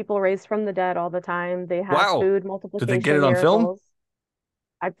see people raised from the dead all the time. They have food multiplication. Did they get it on film?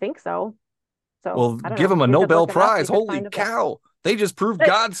 I think so. So well, give them a Nobel Prize. Holy cow. They just proved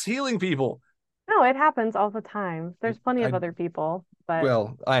God's healing people. No, it happens all the time. There's plenty of other people. But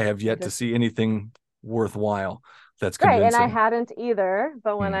well, I have yet to see anything worthwhile. That's Right. And I convincing. hadn't either.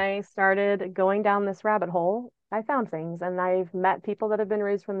 But when Hmm. I started going down this rabbit hole, I found things and I've met people that have been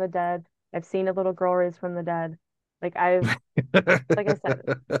raised from the dead. I've seen a little girl raised from the dead. Like like I said,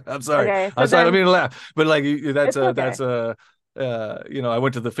 I'm sorry. okay. I'm So sorry. I don't then mean to laugh, but like that's it's a okay. that's a I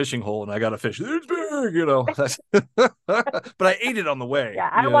went to the fishing hole and I got a fish. It's big, That's but I ate it on the way. Yeah.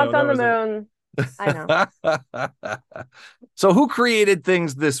 I once That on the was it. moon. I know. So who created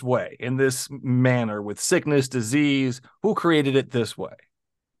things this way, in this manner, with sickness, disease? Who created it this way?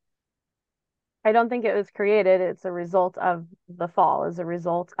 I don't think it was created. It's a result of the fall, as a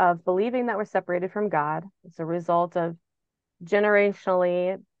result of believing that we're separated from God. It's a result of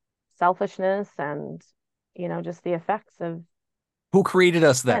generationally selfishness and, just the effects of Who created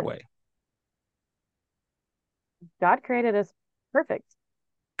us that sin. way? God created us perfect.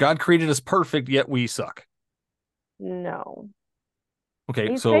 God created us perfect, yet we suck. No, Okay,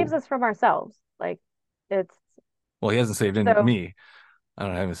 he saves so us from ourselves. Like it's well, he hasn't saved in so, me. I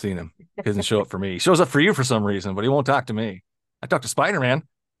haven't seen him. He doesn't show up for me. He shows up for you for some reason, but he won't talk to me. I talk to Spider-Man.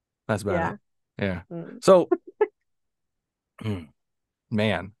 That's about it. yeah. Yeah. Mm. So,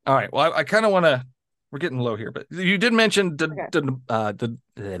 man. All right. Well, I kind of want to. We're getting low here, but you did mention Okay. the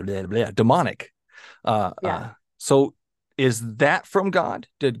demonic. Uh, Yeah. uh, so, is that from God?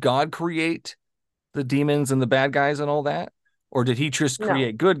 Did God create the demons and the bad guys and all that, or did He just No.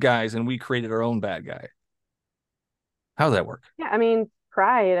 create good guys and we created our own bad guy? How does that work? Yeah. I mean,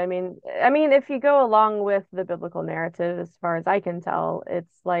 pride. I mean, if you go along with the biblical narrative, as far as I can tell,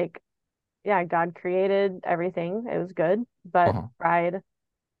 it's like, yeah, God created everything. It was good, but Uh-huh. pride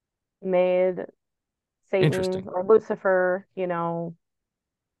made Satan Interesting. or Lucifer,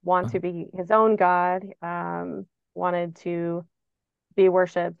 want Uh-huh. to be his own God, wanted to be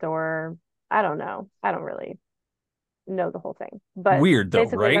worshipped, or I don't know. I don't really know the whole thing, but Weird though,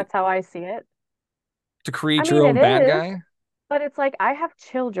 basically right? that's how I see it. To I create your mean, own it bad is, guy. but it's like I have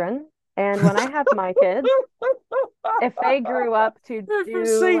children, and when I have my kids, if they grew up to From do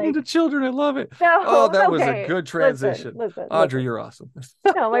Satan like, to children, I love it. Oh, no, that was a okay, good listen, transition. listen, Audrey, listen. you're awesome.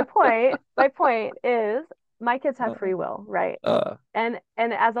 No, my point is my kids have uh, free will, right? uh, And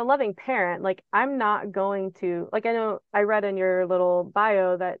as a loving parent, like I'm not going to, like, I know I read in your little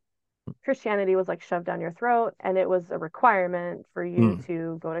bio that Christianity was like shoved down your throat and it was a requirement for you mm,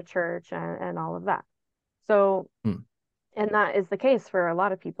 to go to church and all of that. So, mm, and that is the case for a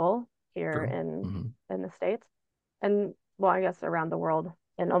lot of people here true. in Hmm. in the States and, well, I guess around the world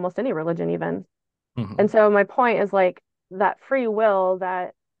in almost any religion even. Hmm. And so my point is like that free will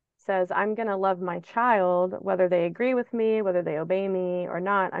that says I'm going to love my child, whether they agree with me, whether they obey me or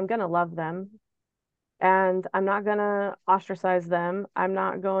not, I'm going to love them. And I'm not going to ostracize them. I'm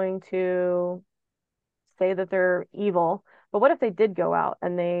not going to say that they're evil. But what if they did go out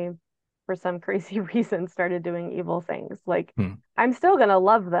and they, for some crazy reason, started doing evil things? Like, Mm, I'm still going to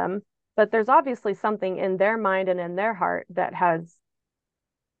love them, but there's obviously something in their mind and in their heart that has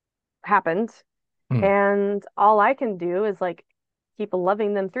happened. mm, And all I can do is like keep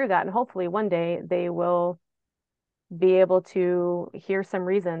loving them through that. And hopefully one day they will be able to hear some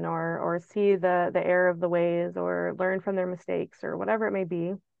reason or see the error of the ways or learn from their mistakes or whatever it may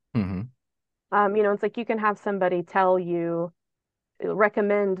be. hmm. It's like you can have somebody tell you,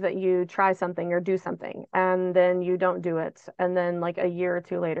 recommend that you try something or do something, and then you don't do it. And then like a year or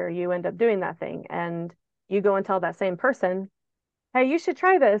two later, you end up doing that thing. And you go and tell that same person, hey, you should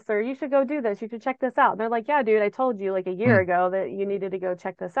try this or you should go do this. You should check this out. And they're like, yeah, dude, I told you like a year Mm. ago that you needed to go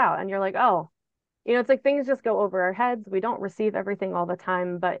check this out. And you're like, oh, it's like things just go over our heads. We don't receive everything all the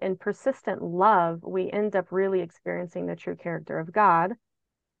time, but in persistent love, we end up really experiencing the true character of God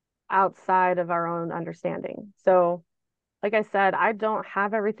outside of our own understanding. So, like I said, I don't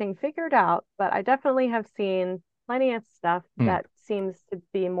have everything figured out, but I definitely have seen plenty of stuff Mm. that seems to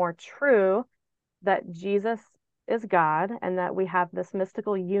be more true that Jesus is God and that we have this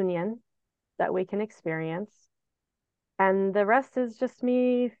mystical union that we can experience. And the rest is just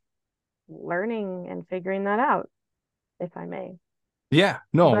me learning and figuring that out, if I may. Yeah,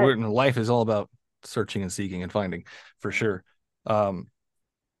 no, But life is all about searching and seeking and finding, for sure. Um,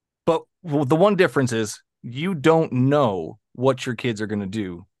 but the one difference is you don't know what your kids are going to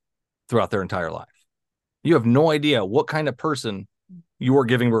do throughout their entire life. You have no idea what kind of person you are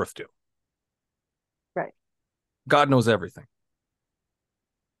giving birth to. right. God knows everything.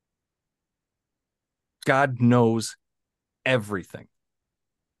 God knows everything.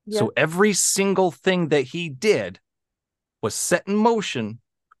 Yeah. So every single thing that he did was set in motion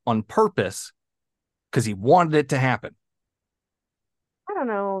on purpose because he wanted it to happen. I don't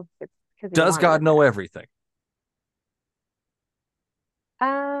know if it's because he Does wanted God it to know everything?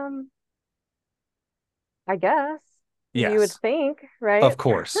 happen. I guess. You would Yes. think, right? Of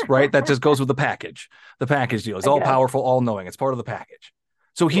course, right? That just goes with the package. The package deal. It's I all guess. powerful, all knowing. It's part of the package.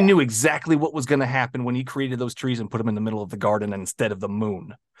 So he Yeah. knew exactly what was going to happen when he created those trees and put them in the middle of the garden instead of the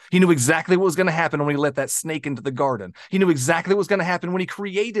moon. He knew exactly what was going to happen when he let that snake into the garden. He knew exactly what was going to happen when he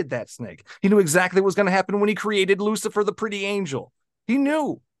created that snake. He knew exactly what was going to happen when he created Lucifer, the pretty angel. He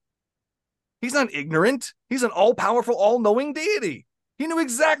knew. He's not ignorant. He's an all-powerful, all-knowing deity. He knew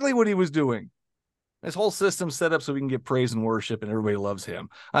exactly what he was doing. This whole system's set up so we can get praise and worship and everybody loves him.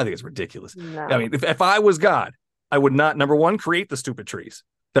 I think it's ridiculous. I No. mean, if I was God, I would not, number one, create the stupid trees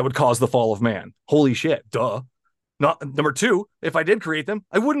that would cause the fall of man. Holy shit, duh. Not number two, if I did create them,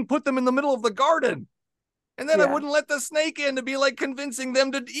 I wouldn't put them in the middle of the garden. And then I Yeah. wouldn't let the snake in to be like convincing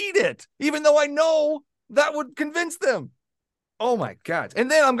them to eat it, even though I know that would convince them. Oh my God. And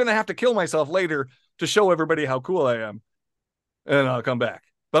then I'm going to have to kill myself later to show everybody how cool I am. And I'll come back.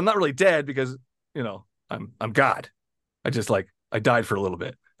 But I'm not really dead because, you know, I'm God. I died for a little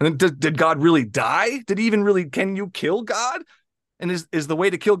bit. And then did God really die? Did he even really, can you kill God? And is the way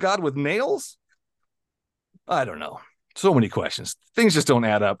to kill God with nails? I don't know. So many questions. Things just don't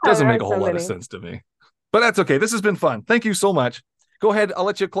add up. Oh, Doesn't there make are a whole so lot of many. sense to me. But that's okay. This has been fun. Thank you so much. Go ahead. I'll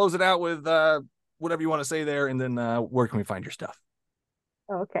let you close it out with whatever you want to say there. And then where can we find your stuff?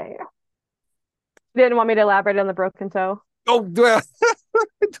 Okay. Didn't want me to elaborate on the broken toe. Oh, well,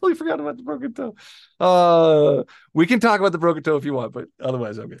 I totally forgot about the broken toe. We can talk about the broken toe if you want, but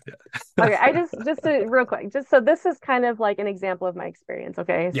otherwise I'm good. Yeah. Okay, I just to real quick, just so this is kind of like an example of my experience.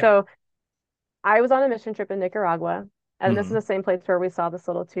 Okay, Yeah. so I was on a mission trip in Nicaragua, and this is Mhm. the same place where we saw this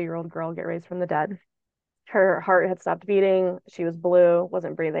little 2-year-old girl get raised from the dead. Her heart had stopped beating, she was blue,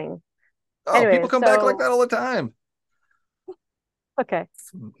 wasn't breathing. Oh, people Anyways, come back like so that all the time. okay.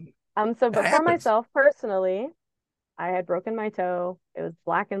 That But for happens. myself personally, I had broken my toe. It was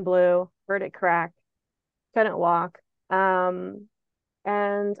black and blue, heard it crack, couldn't walk. Um,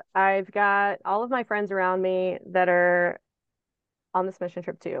 and I've got all of my friends around me that are on this mission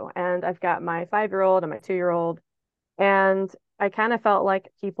trip too. And I've got my 5-year-old and my 2-year-old. And I kind of felt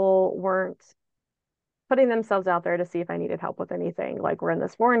like people weren't putting themselves out there to see if I needed help with anything. Like, we're in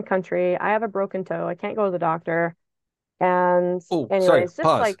this foreign country. I have a broken toe. I can't go to the doctor. And Oh, sorry. anyways, just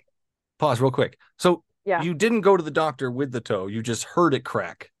Pause. like, Pause real quick. So yeah, you didn't go to the doctor with the toe. You just heard it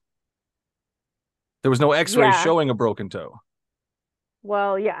crack. There was no x-rays yeah. showing a broken toe.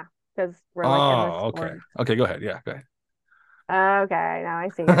 Well, yeah, because we're like in this Oh, okay. foreign. Okay, go ahead. Yeah, go Okay, now I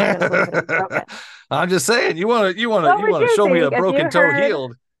see you're not going to believe it. ahead. Okay. I'm just saying, you want to What would you show me a think if broken you toe heard,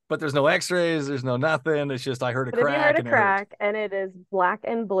 healed, but there's no x-rays, there's no nothing. It's just I heard a but if you heard crack a and it hurt. crack and it is black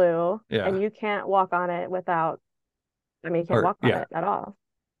and blue Yeah. and you can't walk on it without, I mean, you can't Hurt. walk on Yeah. it at all.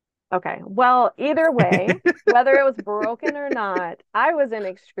 Okay. Well, either way, whether it was broken or not, I was in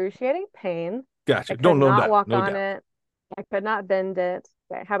excruciating pain. I Gotcha. No, could no not doubt. walk No on doubt. it. I could not bend it.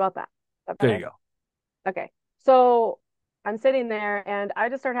 Okay, how about that? Is that There you better? go. Okay. So I'm sitting there and I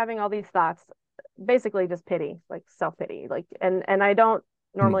just start having all these thoughts, basically just pity, like self-pity. Like, and I don't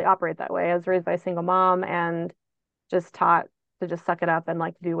Hmm. normally operate that way. I was raised by a single mom and just taught to just suck it up and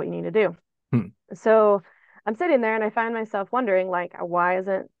like do what you need to do. Hmm. So I'm sitting there and I find myself wondering, like, why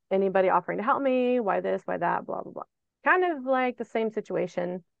isn't anybody offering to help me? Why this, why that, blah, blah, blah. Kind of like the same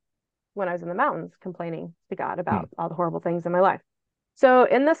situation when I was in the mountains complaining to God Hmm. about all the horrible things in my life. So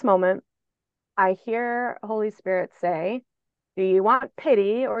in this moment, I hear Holy Spirit say, do you want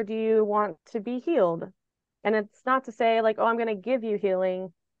pity or do you want to be healed? And it's not to say, like, oh, I'm going to give you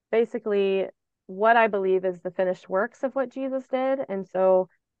healing. Basically, what I believe is the finished works of what Jesus did. And so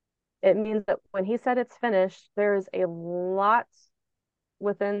it means that when he said it's finished, there's a lot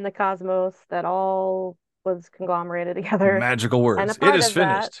within the cosmos that all was conglomerated together. Magical And a words. It part is of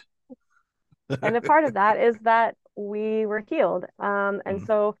that, finished. and a part of that is that we were healed. And Hmm.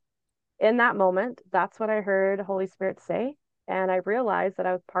 so in that moment, that's what I heard Holy Spirit say. And I realized that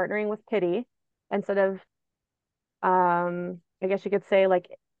I was partnering with pity instead of, I guess you could say, like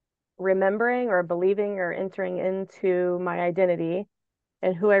remembering or believing or entering into my identity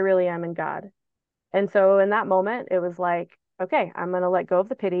and who I really am in God. And so in that moment, it was like, okay, I'm going to let go of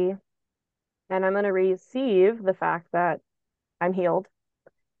the pity and I'm going to receive the fact that I'm healed.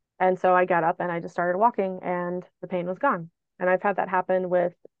 And so I got up and I just started walking and the pain was gone. And I've had that happen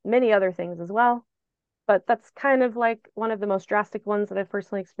with many other things as well. But that's kind of like one of the most drastic ones that I've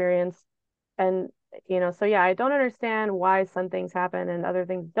personally experienced. And, so yeah, I don't understand why some things happen and other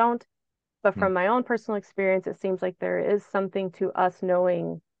things don't. But Hmm. from my own personal experience, it seems like there is something to us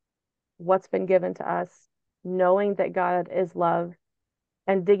knowing what's been given to us, knowing that God is love,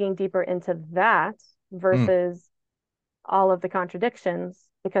 and digging deeper into that Hmm. versus all of the contradictions,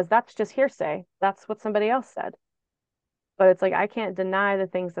 because that's just hearsay. That's what somebody else said. but it's like I can't deny the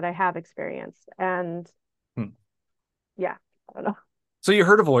things that I have experienced. And yeah, I don't know. So you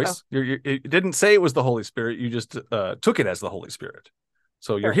heard a voice. You didn't say it was the Holy Spirit. You just took it as the Holy Spirit.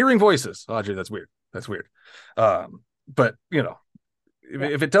 So you're hearing voices, Audrey. That's weird. But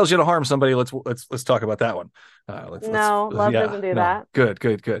if it tells you to harm somebody, let's talk about that one. Love doesn't do that.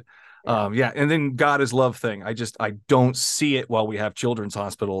 Good. And then God is love thing. I don't see it while we have children's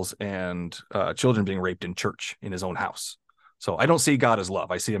hospitals and children being raped in church in his own house. So I don't see God as love.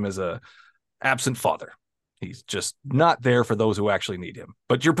 I see him as a absent father. He's just not there for those who actually need him.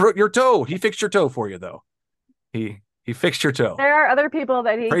 But your toe, he fixed your toe for you, though. He fixed your toe. There are other people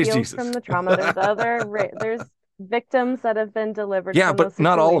that he Praise heals Jesus. from the trauma. There's victims that have been delivered. Yeah, from but those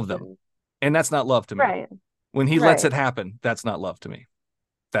not all of situations. them. And that's not love to me. Right. When he lets it happen, that's not love to me.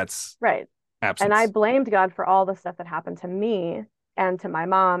 That's right. Absence. And I blamed God for all the stuff that happened to me and to my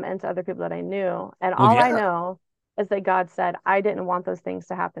mom and to other people that I knew. And I know is that God said, I didn't want those things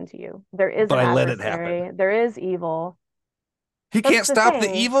to happen to you. There is but an I adversary. let it happen. There is evil. He can't stop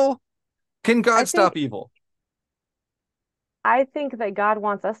the evil? Can God stop evil? I think that God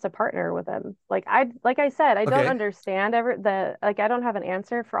wants us to partner with him. Like I said, I don't understand I don't have an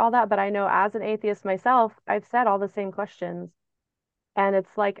answer for all that, but I know as an atheist myself, I've said all the same questions. And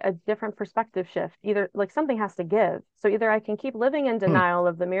it's like a different perspective shift. Either like something has to give. So either I can keep living in denial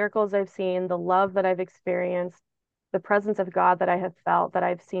of the miracles I've seen, the love that I've experienced, the presence of God that I have felt, that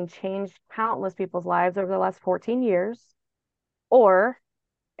I've seen change countless people's lives over the last 14 years,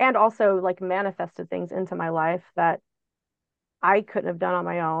 and also like manifested things into my life that I couldn't have done on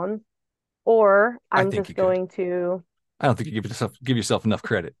my own, or I'm just going to. I don't think you give yourself enough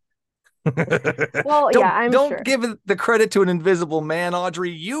credit. Well, don't give the credit to an invisible man, Audrey.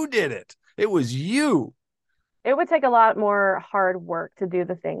 You did it. It was you. It would take a lot more hard work to do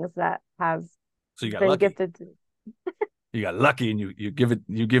the things that have been gifted to. You got lucky, and you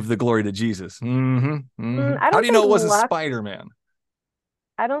give the glory to Jesus. Mm-hmm. How do you know it wasn't Spider-Man?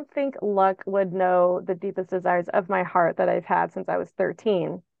 I don't think luck would know the deepest desires of my heart that I've had since I was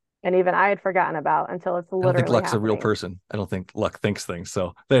 13. And even I had forgotten about until it's literally. I don't think luck's happening. A real person. I don't think luck thinks things.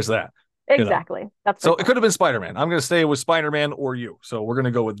 So there's that. Exactly. That's so it could have been Spider-Man. I'm going to stay with Spider-Man or you. So we're going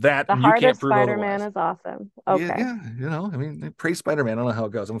to go with that. The and heart you can't of prove Spider-Man otherwise. is awesome. Okay. Yeah. I mean, praise Spider-Man. I don't know how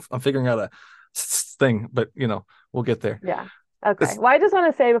it goes. I'm figuring out a thing, but we'll get there. Yeah. Okay. Well, I just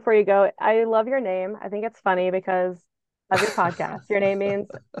want to say before you go, I love your name. I think it's funny because of your podcast. Your name means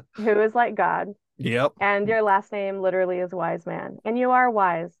who is like God. Yep. And your last name literally is wise man. And you are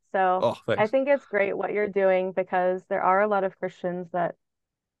wise. So I think it's great what you're doing because there are a lot of Christians that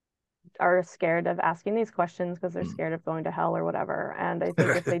are scared of asking these questions because they're scared of going to hell or whatever. And I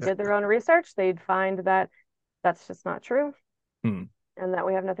think if they did their own research, they'd find that that's just not true and that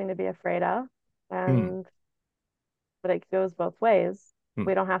we have nothing to be afraid of. And but it goes both ways.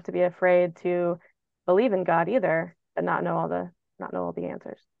 We don't have to be afraid to believe in God either, but not know all the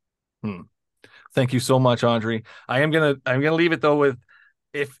answers. Thank you so much, Audrey. I'm gonna leave it though with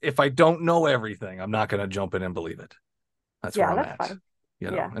if I don't know everything, I'm not gonna jump in and believe it. That's where I'm at. Fine.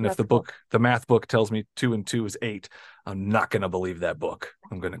 And if the math book tells me 2 and 2 is 8, I'm not going to believe that book.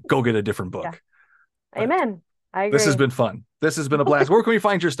 I'm going to go get a different book. Yeah. Amen. I agree. This has been fun. This has been a blast. Where can we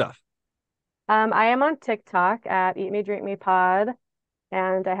find your stuff? I am on TikTok at Eat Me, Drink Me Pod.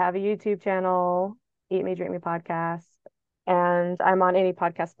 And I have a YouTube channel, Eat Me, Drink Me Podcast. And I'm on any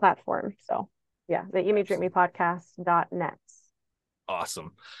podcast platform. So the Eat Me, Drink Me Podcast.net.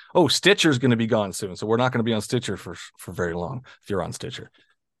 Awesome. Oh, Stitcher's going to be gone soon, so we're not going to be on Stitcher for very long. If you're on Stitcher,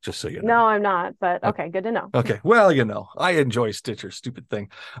 just so you know. No, I'm not, but okay, good to know. Okay, well, I enjoy Stitcher, stupid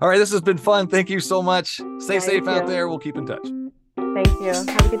thing. All right, this has been fun. Thank you so much. Stay safe out there. We'll keep in touch. Thank you.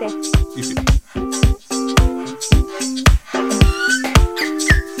 Have a good day. You too.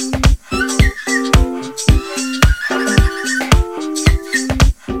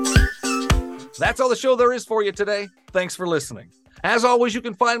 That's all the show there is for you today. Thanks for listening. As always, you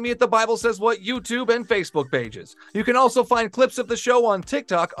can find me at the Bible Says What YouTube and Facebook pages. You can also find clips of the show on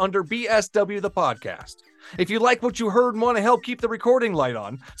TikTok under BSW the Podcast. If you like what you heard and want to help keep the recording light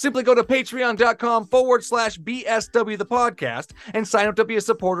on, simply go to patreon.com/BSW the Podcast and sign up to be a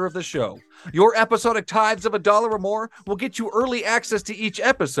supporter of the show. Your episodic tithes of $1 or more will get you early access to each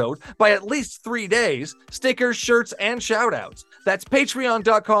episode by at least 3 days, stickers, shirts, and shoutouts. That's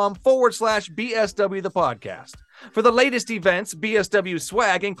patreon.com/BSW the Podcast. For the latest events, BSW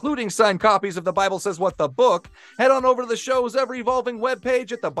swag, including signed copies of The Bible Says What the book, head on over to the show's ever-evolving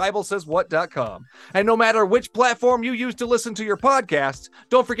webpage at thebiblesayswhat.com. And no matter which platform you use to listen to your podcasts,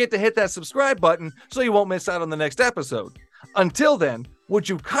 don't forget to hit that subscribe button so you won't miss out on the next episode. Until then, would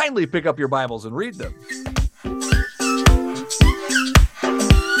you kindly pick up your Bibles and read them?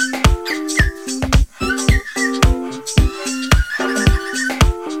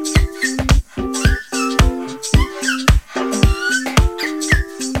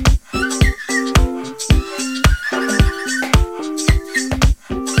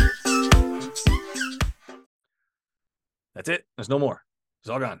 That's it. There's no more. It's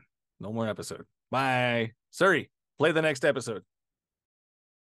all gone. No more episode. Bye. Suri, play the next episode.